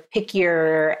kids are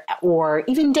pickier or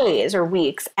even days or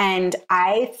weeks. And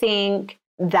I think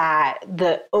that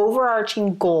the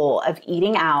overarching goal of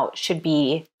eating out should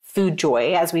be food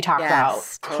joy, as we talked about,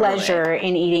 pleasure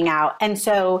in eating out. And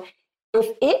so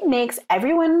if it makes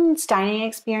everyone's dining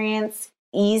experience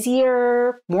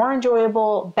easier, more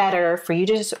enjoyable, better for you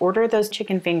to just order those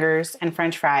chicken fingers and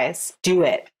french fries, do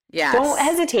it. Yes. Don't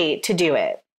hesitate to do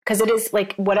it because it is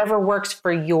like whatever works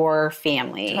for your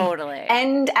family. Totally.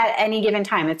 And at any given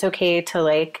time, it's okay to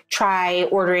like try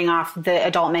ordering off the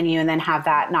adult menu and then have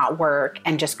that not work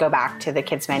and just go back to the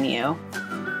kids menu.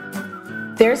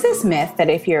 There's this myth that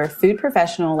if you're a food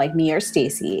professional like me or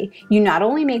Stacy, you not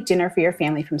only make dinner for your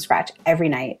family from scratch every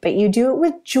night, but you do it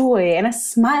with joy and a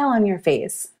smile on your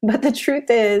face. But the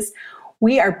truth is,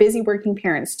 we are busy working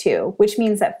parents too, which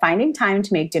means that finding time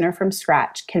to make dinner from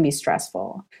scratch can be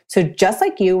stressful. So just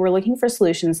like you, we're looking for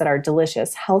solutions that are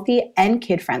delicious, healthy, and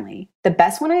kid-friendly. The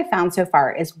best one I've found so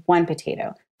far is One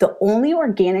Potato, the only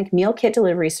organic meal kit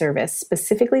delivery service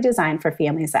specifically designed for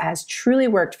families that has truly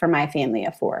worked for my family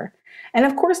of 4. And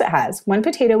of course it has. One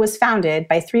Potato was founded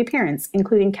by 3 parents,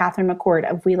 including Catherine McCord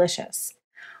of Weelicious.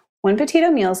 One Potato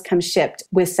meals come shipped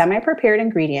with semi-prepared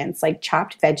ingredients like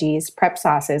chopped veggies, prep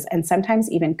sauces, and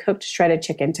sometimes even cooked shredded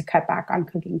chicken to cut back on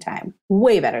cooking time.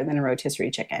 Way better than a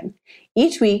rotisserie chicken.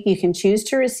 Each week, you can choose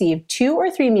to receive 2 or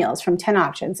 3 meals from 10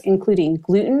 options, including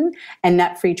gluten and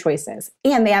nut-free choices.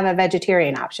 And they have a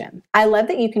vegetarian option. I love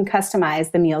that you can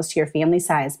customize the meals to your family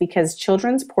size because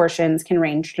children's portions can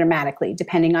range dramatically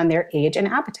depending on their age and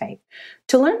appetite.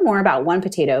 To learn more about One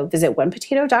Potato, visit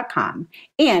onepotato.com.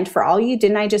 And for all you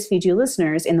Didn't I Just Feed You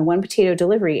listeners in the One Potato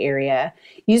delivery area,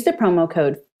 use the promo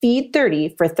code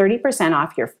FEED30 for 30%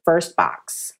 off your first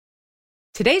box.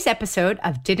 Today's episode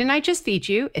of Didn't I Just Feed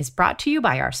You is brought to you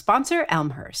by our sponsor,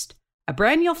 Elmhurst, a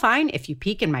brand you'll find if you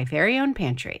peek in my very own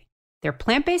pantry. Their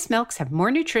plant-based milks have more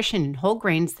nutrition and whole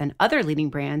grains than other leading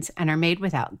brands and are made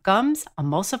without gums,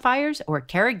 emulsifiers, or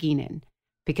carrageenan,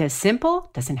 because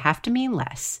simple doesn't have to mean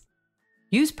less.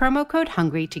 Use promo code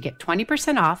HUNGRY to get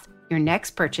 20% off your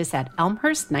next purchase at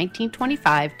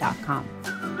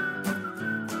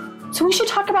elmhurst1925.com. So we should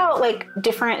talk about like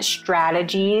different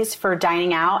strategies for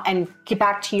dining out and get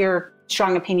back to your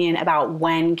strong opinion about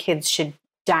when kids should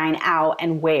dine out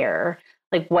and where,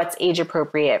 like what's age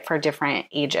appropriate for different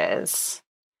ages.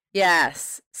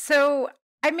 Yes. So,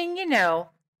 I mean, I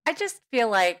just feel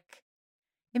like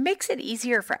it makes it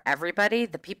easier for everybody,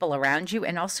 the people around you,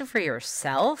 and also for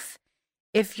yourself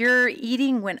if you're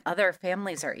eating when other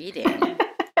families are eating.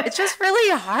 It's just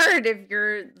really hard if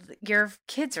your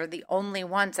kids are the only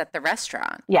ones at the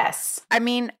restaurant. Yes. I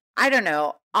mean, I don't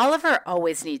know. Oliver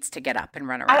always needs to get up and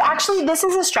run around. This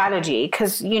is a strategy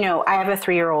because, I have a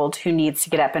 3-year-old who needs to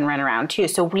get up and run around too.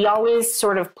 So we always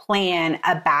sort of plan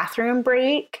a bathroom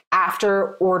break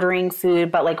after ordering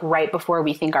food, but like right before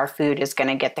we think our food is going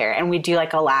to get there. And we do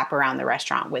like a lap around the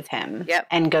restaurant with him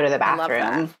and go to the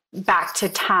bathroom. Back to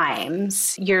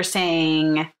times, you're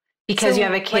saying because you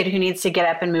have a kid who needs to get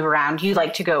up and move around, you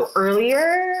like to go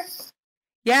earlier?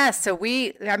 Yeah, so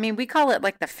we call it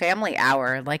like the family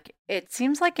hour. Like it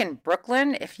seems like in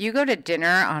Brooklyn, if you go to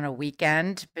dinner on a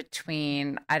weekend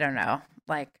between, I don't know,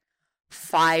 like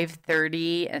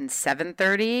 5:30 and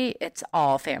 7:30, it's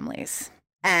all families.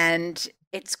 And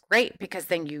it's great because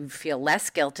then you feel less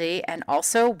guilty. And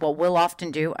also what we'll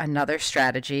often do, another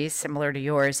strategy similar to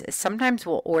yours, is sometimes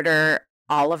we'll order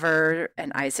Oliver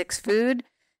and Isaac's food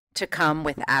to come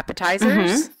with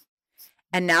appetizers. Mm-hmm.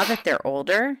 And now that they're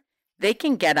older, they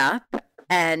can get up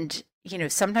and,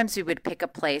 sometimes we would pick a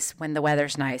place when the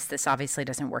weather's nice. This obviously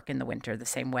doesn't work in the winter the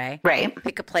same way. Right.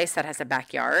 Pick a place that has a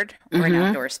backyard or an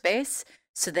outdoor space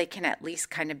so they can at least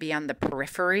kind of be on the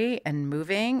periphery and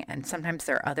moving. And sometimes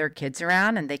there are other kids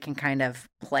around and they can kind of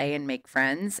play and make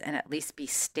friends and at least be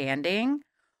standing.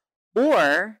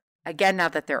 Or, again, now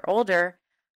that they're older,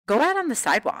 go out on the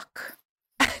sidewalk.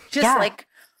 Just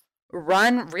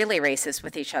run relay races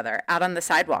with each other out on the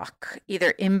sidewalk,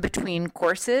 either in between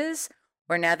courses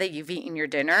or now that you've eaten your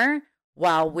dinner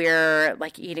while we're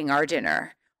like eating our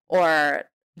dinner. Or,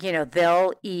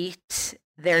 they'll eat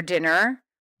their dinner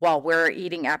while we're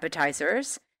eating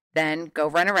appetizers, then go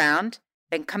run around,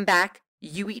 then come back.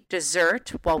 You eat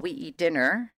dessert while we eat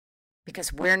dinner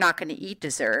because we're not going to eat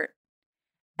dessert.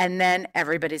 And then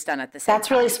everybody's done at the same time.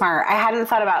 That's really smart. I hadn't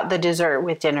thought about the dessert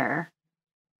with dinner.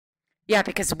 Yeah,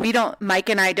 because Mike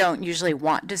and I don't usually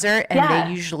want dessert, and they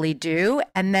usually do.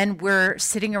 And then we're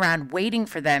sitting around waiting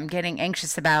for them, getting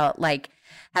anxious about like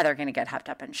how they're going to get hopped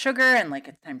up on sugar and like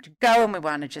it's time to go. And we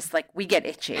want to just we get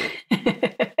itchy.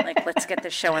 Like, let's get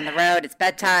this show on the road. It's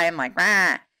bedtime. Like,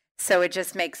 rah. So it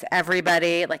just makes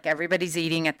everybody's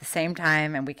eating at the same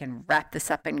time and we can wrap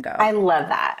this up and go. I love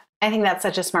that. I think that's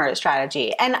such a smart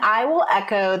strategy. And I will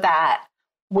echo that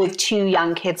with 2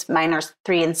 young kids, mine are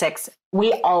 3 and 6.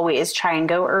 We always try and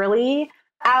go early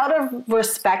out of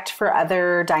respect for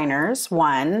other diners.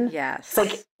 One, yes,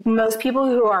 like most people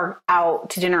who are out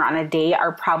to dinner on a date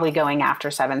are probably going after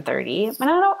 7:30, and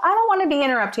I don't want to be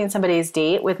interrupting somebody's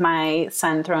date with my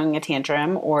son throwing a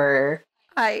tantrum or.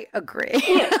 I agree.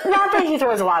 Not that he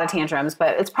throws a lot of tantrums,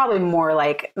 but it's probably more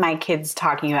like my kids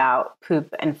talking about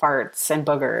poop and farts and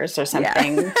boogers or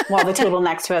something while the table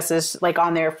next to us is like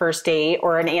on their first date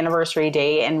or an anniversary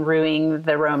date and ruining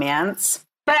the romance.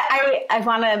 But I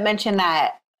want to mention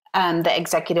that the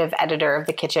executive editor of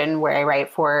The Kitchen, where I write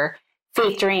for,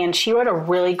 Faith Duran, she wrote a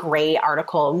really great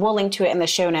article, and we'll link to it in the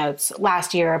show notes,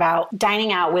 last year about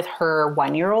dining out with her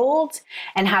 1-year-old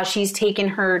and how she's taken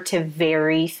her to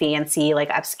very fancy, like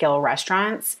upscale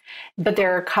restaurants. But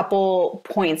there are a couple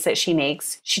points that she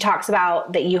makes. She talks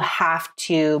about that you have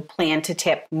to plan to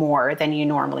tip more than you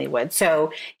normally would.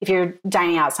 So if you're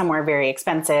dining out somewhere very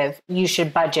expensive, you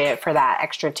should budget for that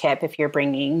extra tip if you're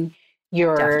bringing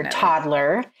your Definitely.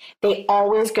 toddler, they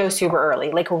always go super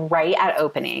early, like right at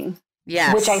opening.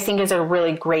 Yes. Which I think is a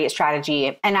really great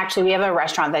strategy. And actually, we have a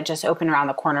restaurant that just opened around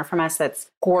the corner from us that's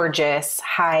gorgeous,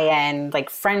 high-end, like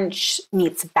French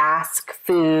meets Basque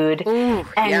food. Ooh,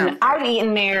 and yum. I've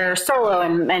eaten there solo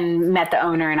and met the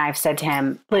owner, and I've said to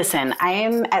him, listen, I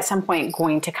am at some point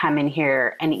going to come in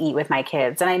here and eat with my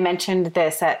kids. And I mentioned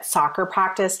this at soccer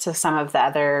practice to some of the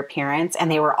other parents,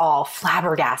 and they were all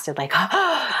flabbergasted, like,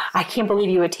 oh, I can't believe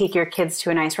you would take your kids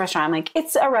to a nice restaurant. I'm like,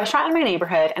 it's a restaurant in my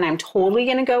neighborhood, and I'm totally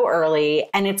going to go early.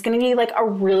 And it's going to be like a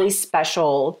really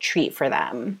special treat for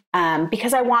them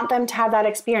because I want them to have that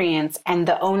experience. And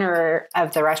the owner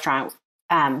of the restaurant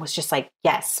was just like,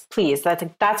 yes, please.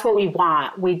 That's what we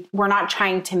want. We're not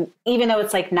trying to, even though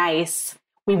it's like nice,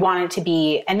 we want it to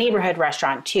be a neighborhood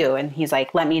restaurant too. And he's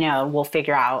like, let me know. We'll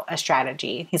figure out a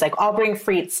strategy. He's like, I'll bring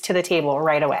frites to the table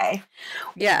right away.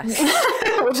 Yes.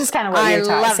 Which is kind of what you're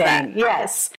saying. That.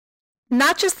 Yes.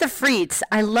 Not just the frites.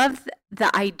 I love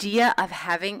the idea of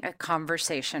having a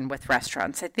conversation with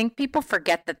restaurants. I think people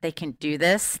forget that they can do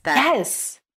this. That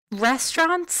yes.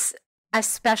 Restaurants,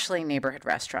 especially neighborhood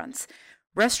restaurants,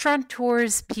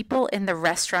 restaurateurs, people in the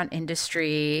restaurant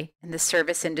industry, in the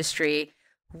service industry,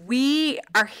 we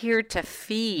are here to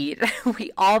feed.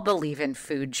 We all believe in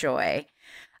food joy.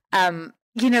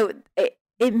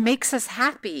 It makes us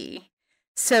happy.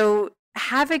 So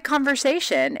have a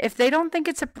conversation. If they don't think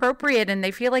it's appropriate and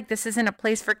they feel like this isn't a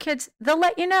place for kids, they'll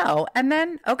let you know. And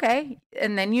then, okay.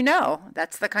 And then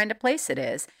that's the kind of place it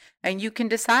is. And you can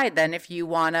decide then if you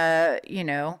want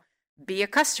to, be a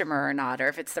customer or not, or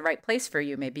if it's the right place for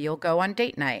you. Maybe you'll go on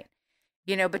date night,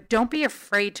 but don't be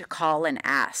afraid to call and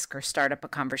ask or start up a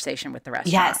conversation with the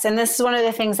restaurant. Yes. And this is one of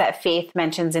the things that Faith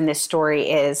mentions in this story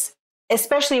is,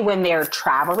 especially when they're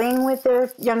traveling with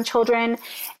their young children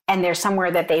and there's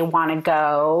somewhere that they want to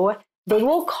go, they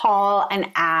will call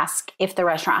and ask if the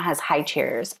restaurant has high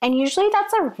chairs. And usually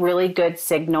that's a really good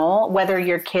signal, whether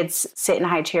your kids sit in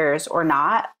high chairs or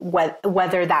not,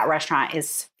 whether that restaurant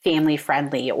is family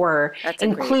friendly or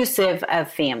inclusive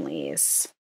of families.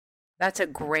 That's a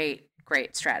great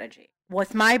strategy.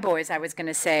 With my boys, I was going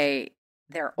to say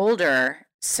they're older.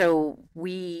 So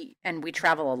we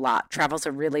travel a lot. Travel's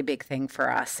a really big thing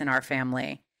for us in our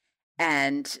family.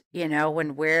 And,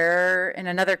 when we're in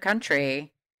another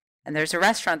country and there's a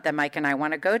restaurant that Mike and I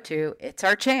want to go to, it's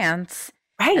our chance.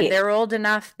 Right. And they're old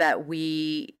enough that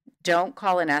we don't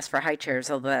call and ask for high chairs,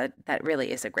 although that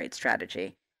really is a great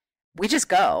strategy. We just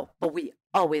go, but we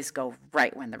always go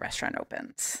right when the restaurant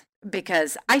opens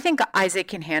because I think Isaac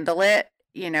can handle it.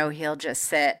 He'll just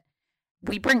sit.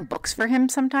 We bring books for him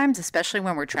sometimes, especially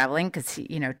when we're traveling, because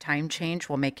time change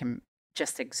will make him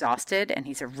just exhausted, and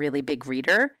he's a really big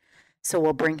reader. So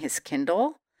we'll bring his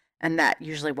Kindle, and that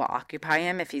usually will occupy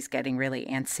him if he's getting really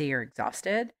antsy or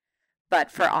exhausted.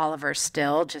 But for Oliver,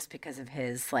 still, just because of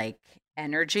his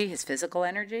energy, his physical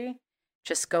energy,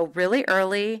 just go really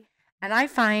early. And I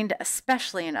find,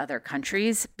 especially in other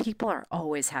countries, people are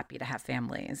always happy to have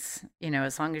families,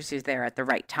 as long as you're there at the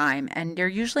right time. And you're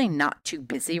usually not too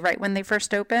busy right when they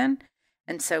first open.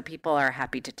 And so people are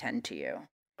happy to tend to you.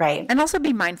 Right. And also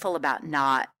be mindful about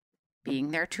not being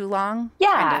there too long.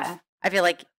 Yeah. I feel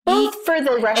like both for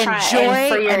the restaurant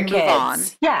and for your kids. Move on.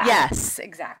 Yeah. Yes,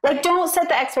 exactly. Don't set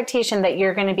the expectation that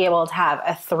you're going to be able to have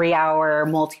a 3-hour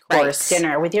multi-course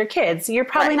dinner with your kids. You're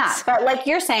probably not. But like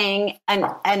you're saying, an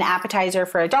appetizer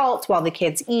for adults while the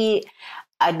kids eat,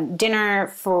 a dinner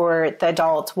for the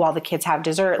adults while the kids have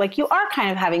dessert. You are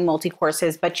kind of having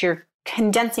multi-courses, but you're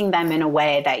condensing them in a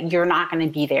way that you're not going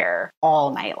to be there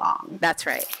all night long. That's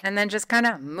right. And then just kind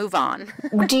of move on.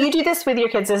 Do you do this with your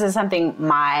kids? This is something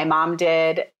my mom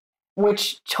did,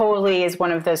 which totally is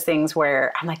one of those things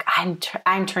where I'm like,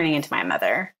 I'm turning into my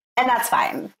mother. And that's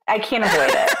fine. I can't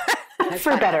avoid it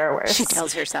for better or worse. She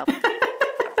tells herself.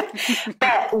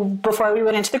 But before we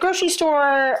went into the grocery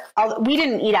store, we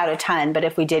didn't eat out a ton, but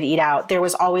if we did eat out, there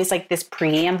was always this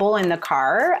preamble in the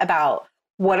car about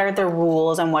what are the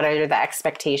rules and what are the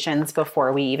expectations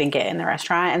before we even get in the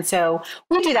restaurant. And so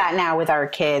we do that now with our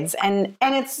kids. And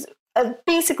it's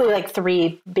basically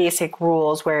 3 basic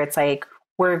rules where it's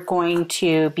we're going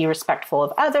to be respectful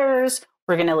of others,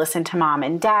 we're going to listen to mom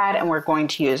and dad, and we're going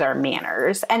to use our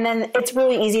manners. And then it's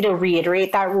really easy to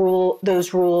reiterate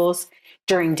those rules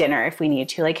during dinner if we need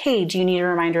to. Hey, do you need a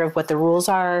reminder of what the rules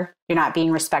are? You're not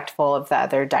being respectful of the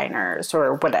other diners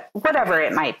or whatever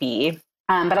it might be.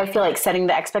 But I feel setting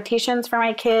the expectations for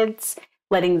my kids,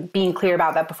 being clear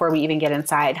about that before we even get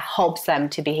inside helps them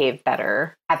to behave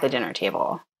better at the dinner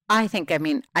table. I think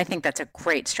that's a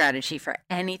great strategy for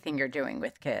anything you're doing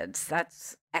with kids.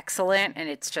 That's excellent. And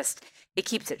it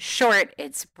keeps it short,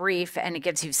 it's brief, and it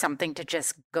gives you something to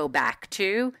just go back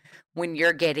to when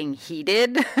you're getting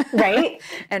heated, Right?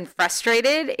 and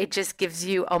frustrated. It just gives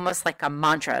you almost like a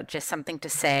mantra, just something to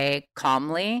say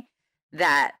calmly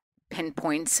that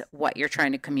pinpoints what you're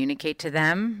trying to communicate to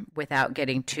them without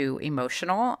getting too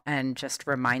emotional, and just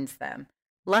reminds them.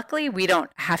 Luckily, we don't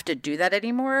have to do that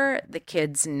anymore. The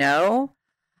kids know.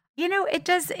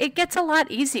 It gets a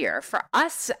lot easier for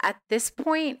us at this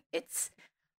point. It's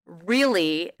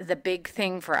really the big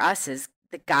thing for us is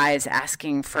the guys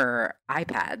asking for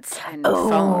iPads and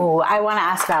phone. Oh, I want to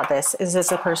ask about this. Is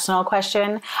this a personal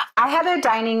question? I had a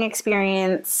dining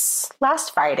experience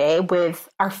last Friday with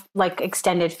our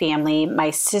extended family.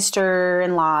 My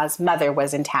sister-in-law's mother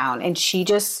was in town, and she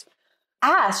just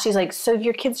asked, she's like, so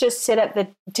your kids just sit at the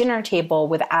dinner table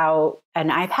without an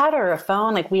iPad or a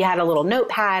phone? Like, we had a little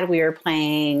notepad. We were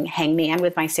playing hangman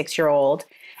with my 6-year-old,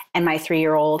 and my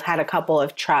 3-year-old had a couple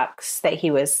of trucks that he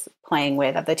was playing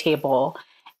with at the table.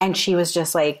 And she was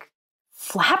just like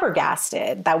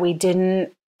flabbergasted that we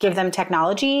didn't give them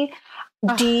technology.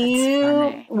 Do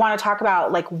you want to talk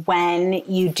about like when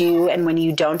you do and when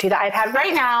you don't do the iPad?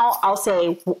 Right now, I'll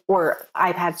say, or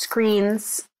iPad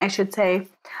screens, I should say.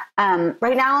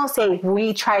 Right now, I'll say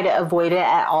we try to avoid it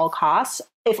at all costs,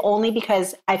 if only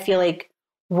because I feel like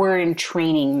we're in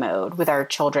training mode with our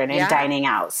children and dining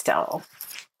out still.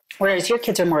 Whereas your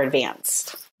kids are more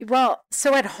advanced. Well,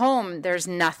 so at home, there's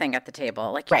nothing at the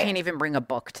table. Like, you can't even bring a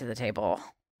book to the table,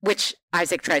 which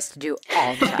Isaac tries to do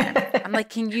all the time. I'm like,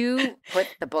 can you put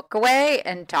the book away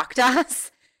and talk to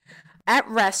us? At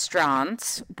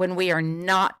restaurants, when we are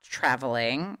not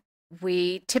traveling,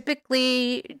 we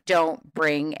typically don't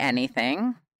bring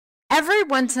anything. Every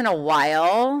once in a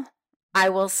while, I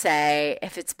will say,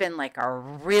 if it's been like a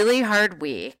really hard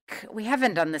week, we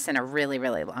haven't done this in a really,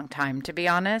 really long time, to be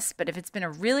honest, but if it's been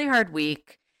a really hard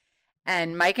week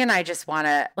and Mike and I just want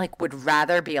to, would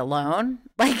rather be alone,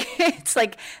 it's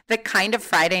like the kind of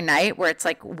Friday night where it's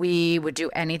like we would do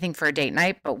anything for a date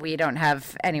night, but we don't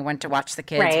have anyone to watch the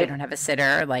kids. Right. We don't have a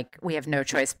sitter. We have no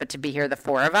choice but to be here, the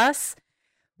 4 of us.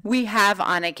 We have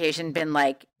on occasion been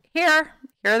like, here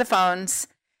are the phones,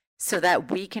 so that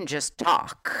we can just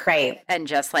talk. Right. And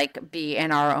just be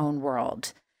in our own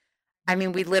world. I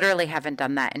mean, we literally haven't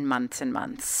done that in months and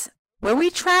months. When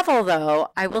we travel, though,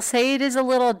 I will say it is a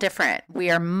little different. We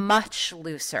are much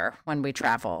looser when we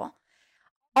travel.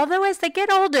 Although as they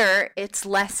get older, it's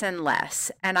less and less.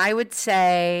 And I would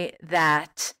say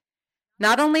that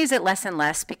not only is it less and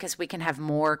less because we can have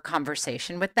more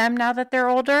conversation with them now that they're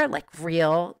older, like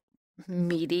real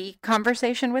meaty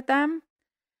conversation with them,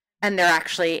 and they're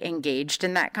actually engaged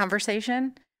in that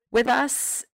conversation with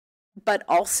us, but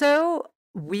also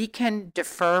we can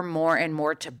defer more and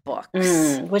more to books,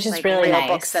 which is really real nice.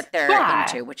 Books that they're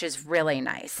into, which is really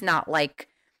nice. Not like,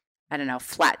 I don't know,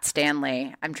 Flat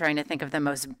Stanley. I'm trying to think of the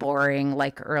most boring,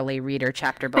 early reader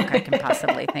chapter book I can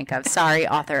possibly think of. Sorry,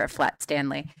 author of Flat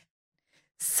Stanley.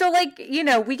 So,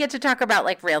 we get to talk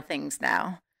about real things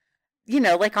now.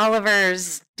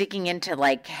 Oliver's digging into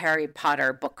Harry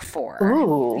Potter book 4.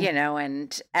 Ooh.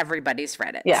 And everybody's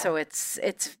read it. Yeah. So it's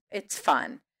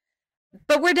fun.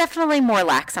 But we're definitely more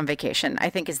lax on vacation, I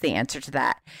think, is the answer to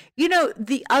that.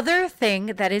 The other thing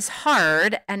that is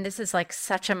hard, and this is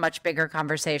such a much bigger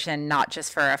conversation, not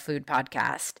just for a food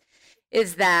podcast,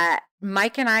 is that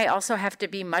Mike and I also have to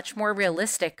be much more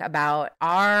realistic about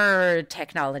our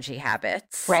technology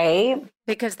habits. Right.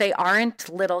 Because they aren't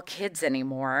little kids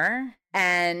anymore.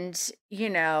 And,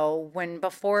 when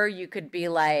before you could be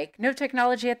like, no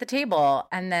technology at the table.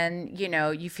 And then,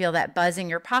 you feel that buzz in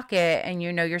your pocket and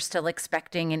you're still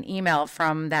expecting an email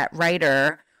from that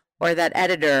writer or that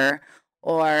editor.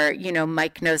 Or,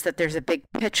 Mike knows that there's a big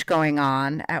pitch going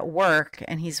on at work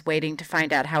and he's waiting to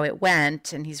find out how it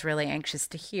went and he's really anxious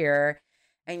to hear.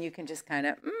 And you can just kind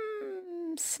of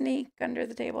sneak under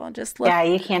the table and just look. Yeah,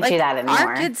 you can't do that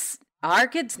anymore. Our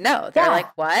kids know. They're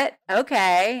like, what?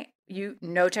 Okay.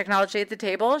 No technology at the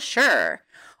table? Sure.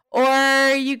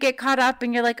 Or you get caught up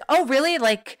and you're like, oh, really?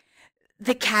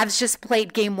 The Cavs just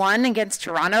played game 1 against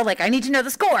Toronto. I need to know the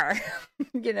score,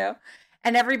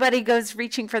 And everybody goes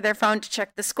reaching for their phone to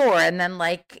check the score. And then,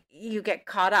 you get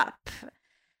caught up.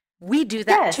 We do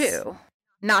that too,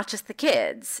 not just the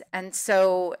kids. And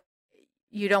so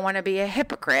you don't want to be a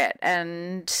hypocrite.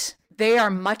 And they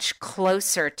are much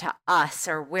closer to us,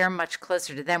 or we're much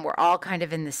closer to them. We're all kind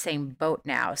of in the same boat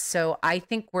now. So I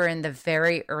think we're in the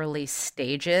very early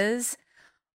stages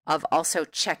of also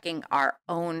checking our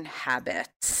own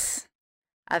habits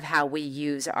of how we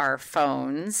use our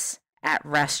phones. at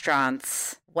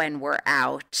restaurants when we're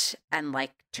out and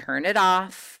like turn it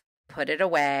off, put it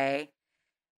away.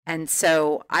 And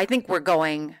so I think we're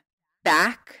going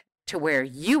back to where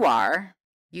you are.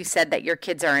 You said that your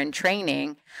kids are in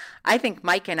training. I think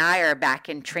Mike and I are back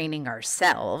in training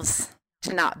ourselves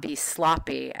to not be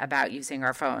sloppy about using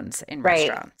our phones in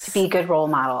restaurants. To be good role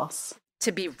models.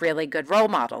 To be really good role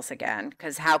models again.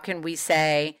 Because how can we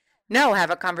say, no, have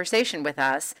a conversation with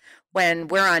us when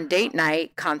we're on date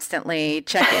night constantly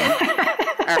checking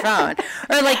our phone?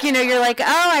 Or like, you're like, oh,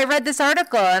 I read this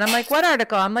article. And I'm like, what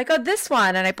article? I'm like, oh, this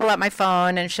one. And I pull out my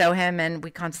phone and show him, and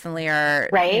we constantly are,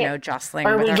 jostling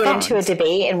or with we our get phones. into a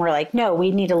debate and we're like, no,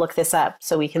 we need to look this up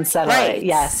so we can settle it.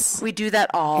 Yes. We do that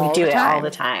all We do the it time. all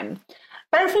the time.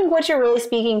 But I think what you're really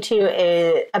speaking to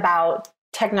is about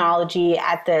technology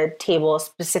at the table,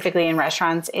 specifically in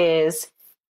restaurants, is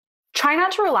try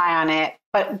not to rely on it,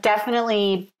 but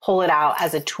definitely pull it out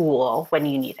as a tool when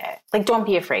you need it. Like, don't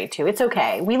be afraid to. It's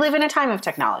okay. We live in a time of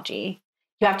technology.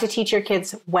 You have to teach your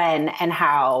kids when and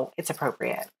how it's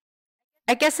appropriate.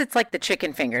 I guess it's like the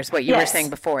chicken fingers, what you were saying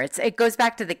before. It goes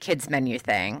back to the kids menu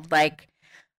thing. Like,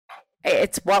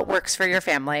 it's what works for your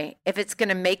family. If it's going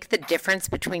to make the difference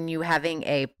between you having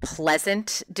a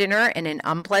pleasant dinner and an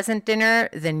unpleasant dinner,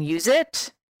 then use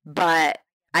it. But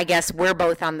I guess we're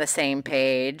both on the same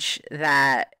page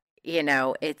that,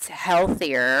 it's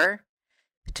healthier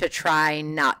to try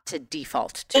not to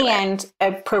default to it. And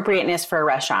appropriateness for a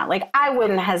restaurant. Like, I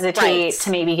wouldn't hesitate to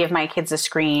maybe give my kids a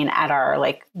screen at our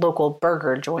like local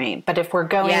burger joint. But if we're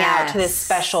going out to this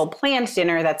special planned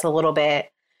dinner that's a little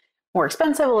bit more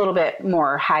expensive, a little bit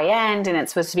more high end, and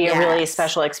it's supposed to be a really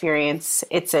special experience,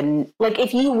 it's like,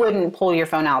 if you wouldn't pull your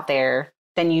phone out there,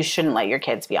 then you shouldn't let your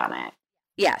kids be on it.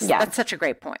 Yes, that's such a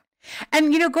great point.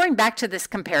 And, going back to this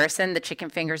comparison, the chicken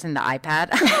fingers and the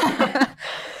iPad,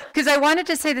 because I wanted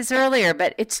to say this earlier,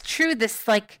 but it's true, this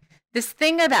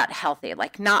thing about healthy,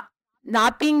 like not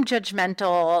being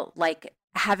judgmental, like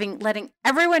letting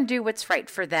everyone do what's right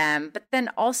for them, but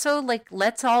then also like,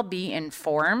 let's all be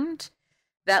informed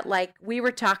that like we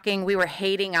were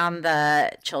hating on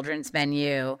the children's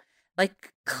menu.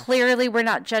 Like, clearly we're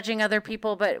not judging other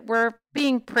people, but we're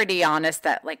being pretty honest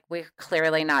that like we're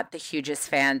clearly not the hugest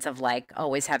fans of like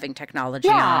always having technology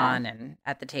on and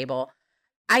at the table.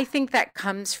 I think that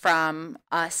comes from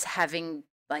us having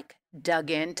like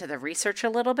dug into the research a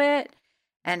little bit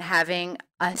and having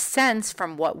a sense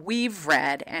from what we've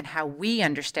read and how we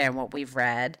understand what we've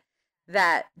read,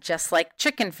 that just like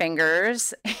chicken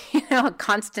fingers, a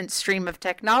constant stream of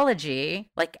technology,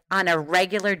 like on a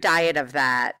regular diet of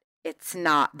that, it's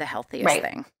not the healthiest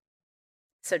thing.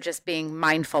 So just being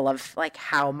mindful of like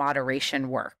how moderation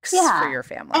works for your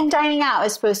family. And dining out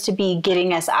is supposed to be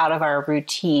getting us out of our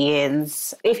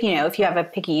routines. If you have a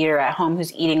picky eater at home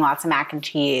who's eating lots of mac and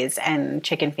cheese and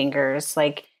chicken fingers,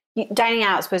 like dining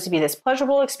out is supposed to be this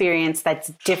pleasurable experience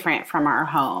that's different from our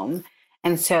home.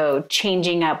 And so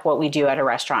changing up what we do at a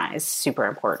restaurant is super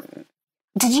important.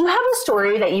 Did you have a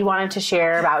story that you wanted to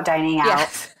share about dining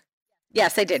out?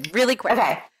 Yes, I did. Really quick.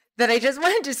 Okay. That I just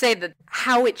wanted to say that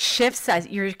how it shifts as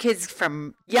your kids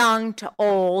from young to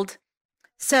old.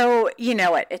 So,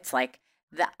 it's like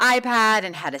the iPad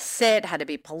and how to sit, how to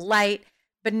be polite.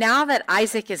 But now that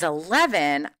Isaac is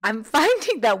 11, I'm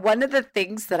finding that one of the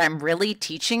things that I'm really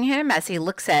teaching him as he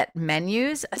looks at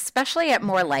menus, especially at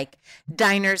more like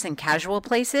diners and casual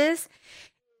places,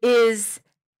 is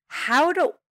how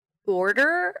to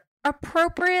order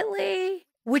appropriately,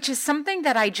 which is something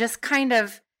that I just kind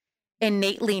of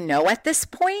innately know at this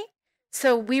point.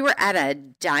 So we were at a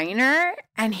diner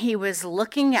and he was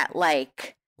looking at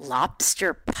like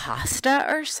lobster pasta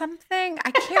or something. I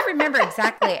can't remember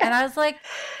exactly. And I was like,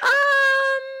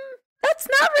 that's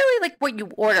not really like what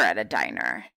you order at a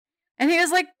diner. And he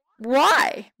was like,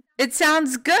 why? It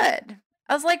sounds good.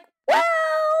 I was like, well,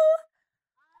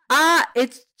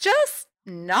 it's just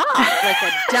not. Like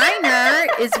a diner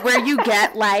is where you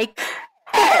get like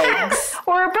eggs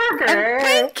or a burger and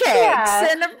pancakes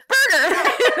and a burger.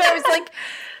 And I was like,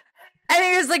 and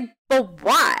he was like, but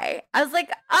why? I was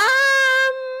like,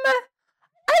 I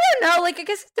don't know. Like, I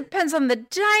guess it depends on the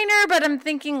diner, but I'm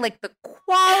thinking like the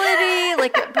quality,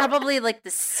 like probably like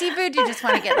the seafood. You just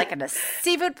want to get like at a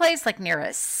seafood place, like near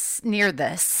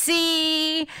the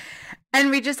sea. And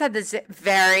we just had this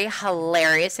very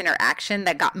hilarious interaction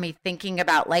that got me thinking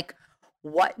about like,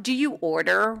 what do you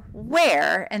order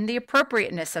where and the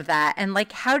appropriateness of that? And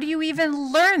like, how do you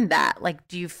even learn that? Like,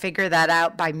 do you figure that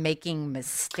out by making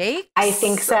mistakes? I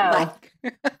think so.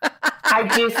 I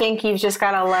do think you've just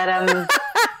got to let them.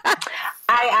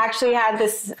 I actually had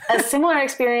a similar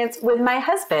experience with my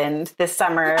husband this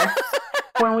summer.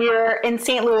 when we were in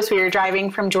St. Louis, we were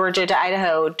driving from Georgia to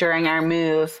Idaho during our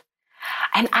move.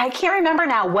 And I can't remember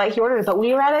now what he ordered, but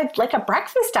we were at a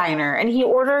breakfast diner and he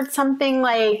ordered something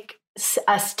like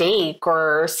a steak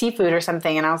or seafood or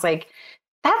something. And I was like,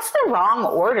 that's the wrong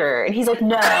order. And he's like,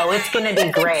 no, it's going to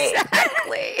be great.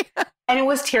 Exactly. And it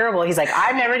was terrible. He's like,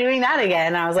 I'm never doing that again.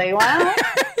 And I was like, well.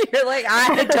 You're like,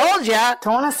 I told you.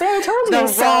 Don't want to say I told you.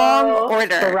 The wrong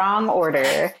order. The wrong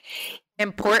order.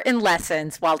 Important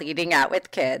lessons while eating out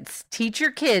with kids. Teach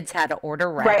your kids how to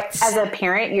order right. Right. As a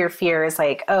parent, your fear is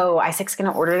like, oh, Isaac's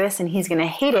going to order this and he's going to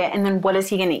hate it. And then what is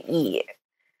he going to eat?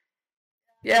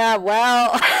 Yeah,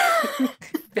 well,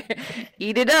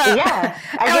 eat it up. Yeah.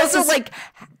 I also like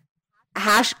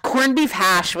corned beef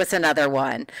hash was another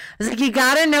one. I was like, you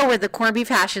got to know where the corned beef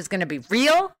hash is going to be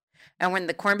real and when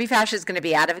the corned beef hash is going to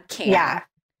be out of a can. Yeah.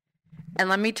 And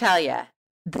let me tell you,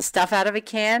 the stuff out of a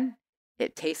can,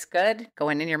 it tastes good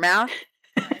going in your mouth.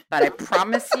 But I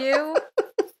promise you,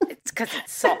 it's because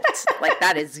it's salt. Like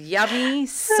that is yummy,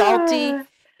 salty.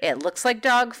 It looks like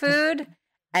dog food.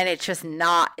 And it's just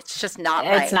not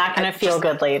right. It's not going to feel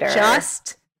good later.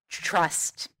 Just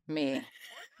trust me.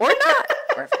 Or not.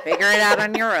 Or figure it out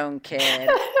on your own, kid.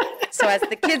 So as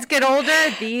the kids get older,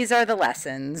 these are the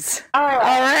lessons. All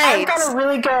right. I've got a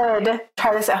really good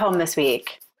try this at home this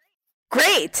week.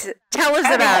 Great. Tell us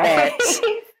about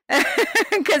it.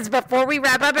 Because before we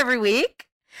wrap up every week,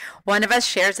 one of us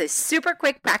shares a super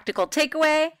quick practical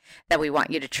takeaway that we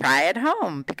want you to try at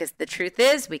home. Because the truth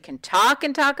is, we can talk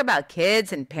and talk about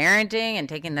kids and parenting and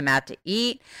taking them out to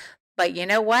eat. But you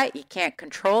know what? You can't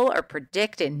control or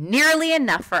predict it nearly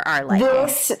enough for our liking.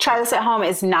 Try this at home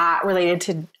is not related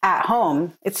to at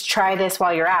home. It's try this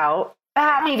while you're out.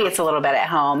 Maybe it's a little bit at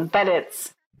home, but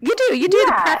it's... You do the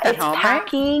prep at home, it's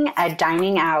packing a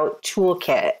dining out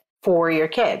toolkit for your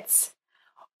kids.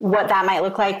 What that might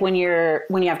look like when you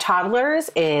have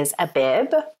toddlers is a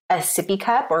bib, a sippy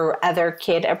cup or other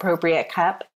kid appropriate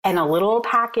cup, and a little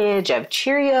package of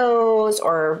Cheerios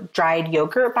or dried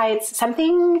yogurt bites,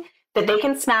 something that they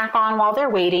can snack on while they're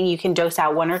waiting. You can dose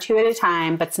out 1 or 2 at a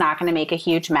time, but it's not going to make a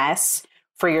huge mess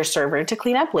for your server to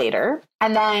clean up later.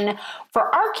 And then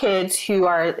for our kids who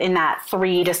are in that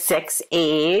 3 to 6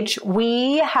 age,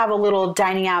 we have a little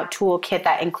dining out toolkit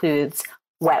that includes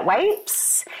wet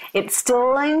wipes. It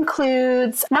still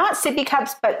includes not sippy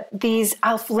cups, but these,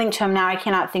 I'll link to them now. I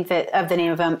cannot think of the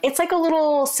name of them. It's like a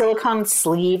little silicone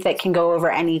sleeve that can go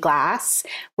over any glass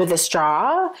with a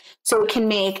straw. So it can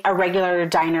make a regular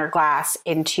diner glass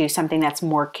into something that's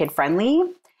more kid friendly.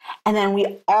 And then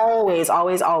we always,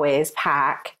 always, always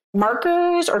pack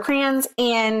markers or crayons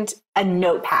and a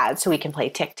notepad so we can play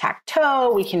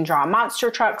tic-tac-toe. We can draw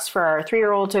monster trucks for our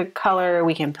 3-year-old to color.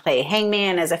 We can play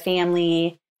hangman as a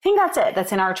family. I think that's it.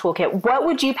 That's in our toolkit. What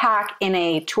would you pack in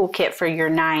a toolkit for your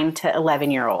 9 to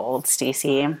 11-year-old,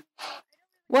 Stacey?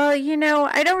 Well,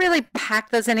 I don't really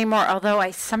pack those anymore, although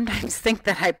I sometimes think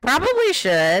that I probably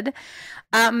should.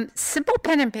 Simple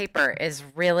pen and paper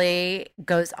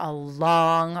goes a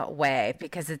long way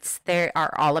because they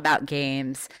are all about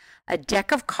games. A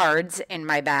deck of cards in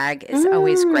my bag is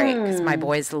always great because my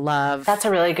boys love. That's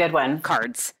a really good one.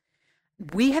 Cards.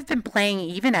 We have been playing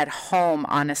even at home,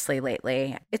 honestly,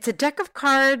 lately. It's a deck of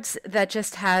cards that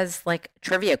just has like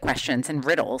trivia questions and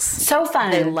riddles. So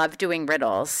fun. They love doing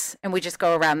riddles. And we just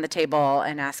go around the table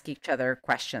and ask each other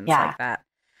questions like that.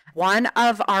 One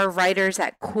of our writers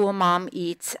at Cool Mom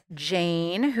Eats,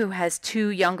 Jane, who has 2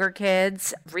 younger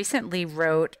kids, recently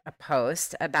wrote a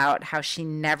post about how she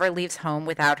never leaves home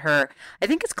without her, I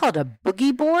think it's called a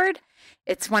boogie board.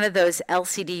 It's one of those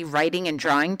LCD writing and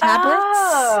drawing tablets.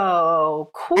 Oh,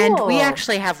 cool. And we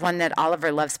actually have one that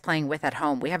Oliver loves playing with at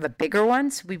home. We have a bigger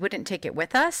one, so we wouldn't take it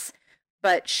with us.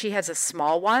 But she has a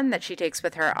small one that she takes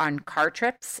with her on car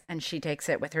trips, and she takes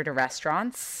it with her to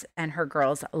restaurants, and her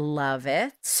girls love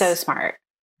it. So smart.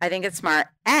 I think it's smart.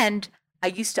 And I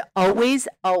used to always,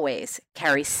 always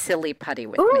carry Silly Putty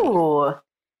with me.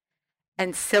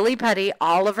 And Silly Putty,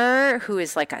 Oliver, who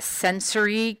is like a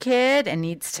sensory kid and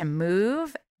needs to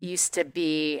move, used to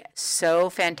be so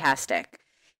fantastic.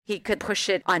 He could push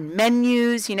it on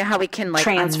menus. You know how we can like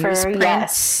transfer,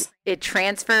 yes. It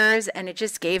transfers, and it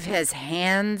just gave his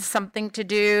hands something to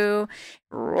do.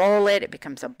 Roll it. It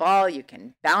becomes a ball. You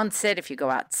can bounce it if you go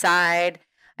outside.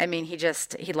 I mean, he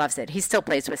loves it. He still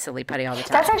plays with Silly Putty all the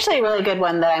time. That's actually a really good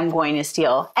one that I'm going to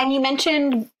steal. And you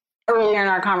mentioned earlier in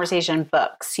our conversation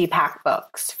books. You pack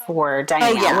books for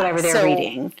dining out, whatever they're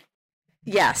reading.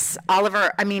 Yes.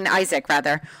 Isaac,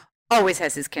 always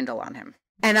has his Kindle on him.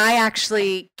 And I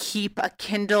actually keep a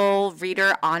Kindle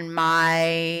reader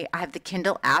I have the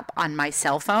Kindle app on my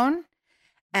cell phone.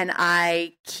 and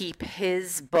I keep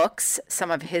his books,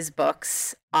 some of his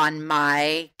books, on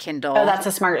my Kindle. Oh, that's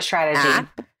a smart strategy.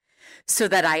 App, so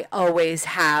that I always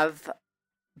have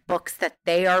books that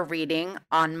they are reading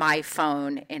on my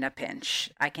phone in a pinch.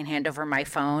 I can hand over my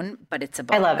phone, but it's a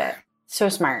book. I love it. So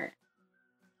smart.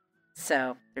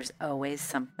 So there's always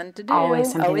something to do.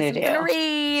 Always something to do. To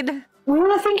read. We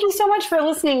want to thank you so much for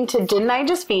listening to Didn't I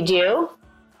Just Feed You?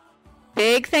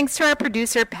 Big thanks to our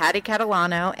producer, Patty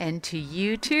Catalano, and to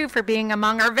you, too, for being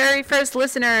among our very first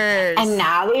listeners. And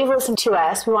now that you've listened to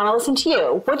us, we want to listen to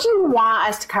you. What do you want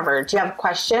us to cover? Do you have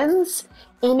questions?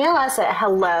 Email us at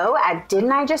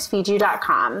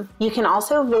hello@didn'tijustfeedyou.com. You can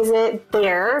also visit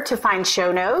there to find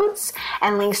show notes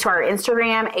and links to our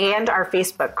Instagram and our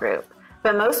Facebook group.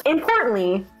 But most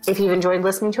importantly, if you've enjoyed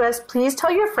listening to us, please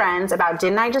tell your friends about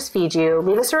Didn't I Just Feed You?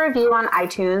 Leave us a review on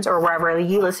iTunes or wherever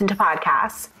you listen to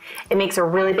podcasts. It makes a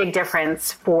really big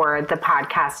difference for the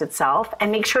podcast itself.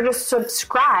 And make sure to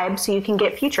subscribe so you can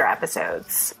get future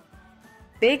episodes.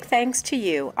 Big thanks to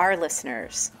you, our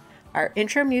listeners. Our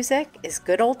intro music is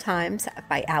Good Old Times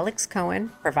by Alex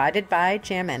Cohen, provided by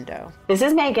Jamendo. This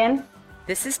is Megan.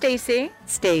 This is Stacy.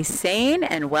 Stay sane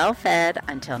and well-fed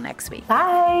until next week.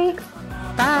 Bye.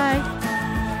 Bye.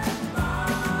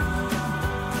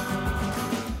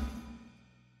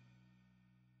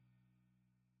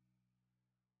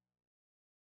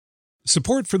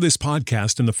 Support for this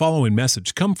podcast and the following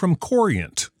message come from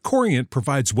Corient. Corient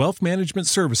provides wealth management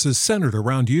services centered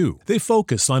around you. They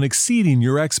focus on exceeding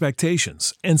your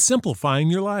expectations and simplifying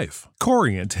your life.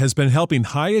 Corient has been helping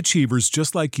high achievers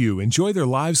just like you enjoy their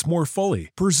lives more fully,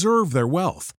 preserve their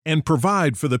wealth, and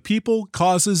provide for the people,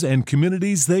 causes, and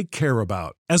communities they care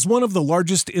about. As one of the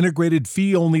largest integrated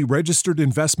fee-only registered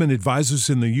investment advisors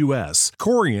in the U.S.,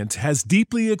 Corient has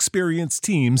deeply experienced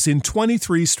teams in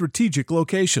 23 strategic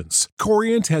locations.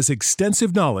 Corient has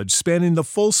extensive knowledge spanning the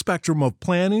full spectrum of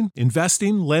planning,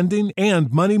 investing, lending,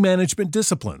 and money management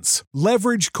disciplines.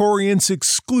 Leverage Corient's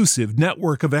exclusive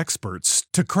network of experts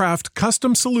to craft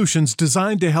custom solutions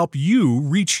designed to help you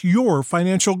reach your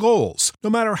financial goals, no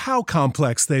matter how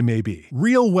complex they may be.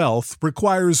 Real wealth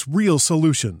requires real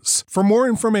solutions. For more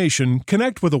information,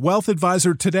 connect with a wealth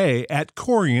advisor today at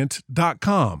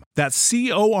Corient.com. That's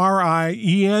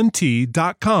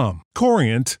Corient.com.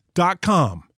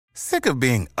 Corient.com. Sick of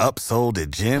being upsold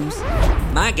at gyms?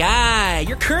 My guy,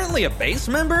 you're currently a base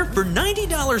member. For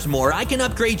 $90 more, I can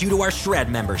upgrade you to our Shred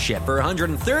membership. For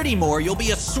 $130 more, you'll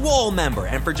be a Swole member.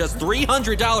 And for just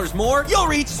 $300 more, you'll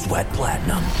reach Sweat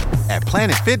Platinum. At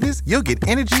Planet Fitness, you'll get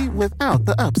energy without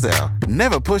the upsell.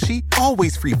 Never pushy,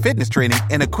 always free fitness training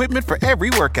and equipment for every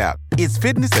workout. It's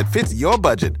fitness that fits your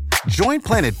budget. Join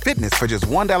Planet Fitness for just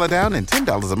 $1 down and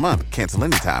 $10 a month. Cancel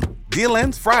anytime. Deal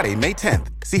ends Friday, May 10th.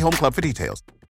 See Home Club for details.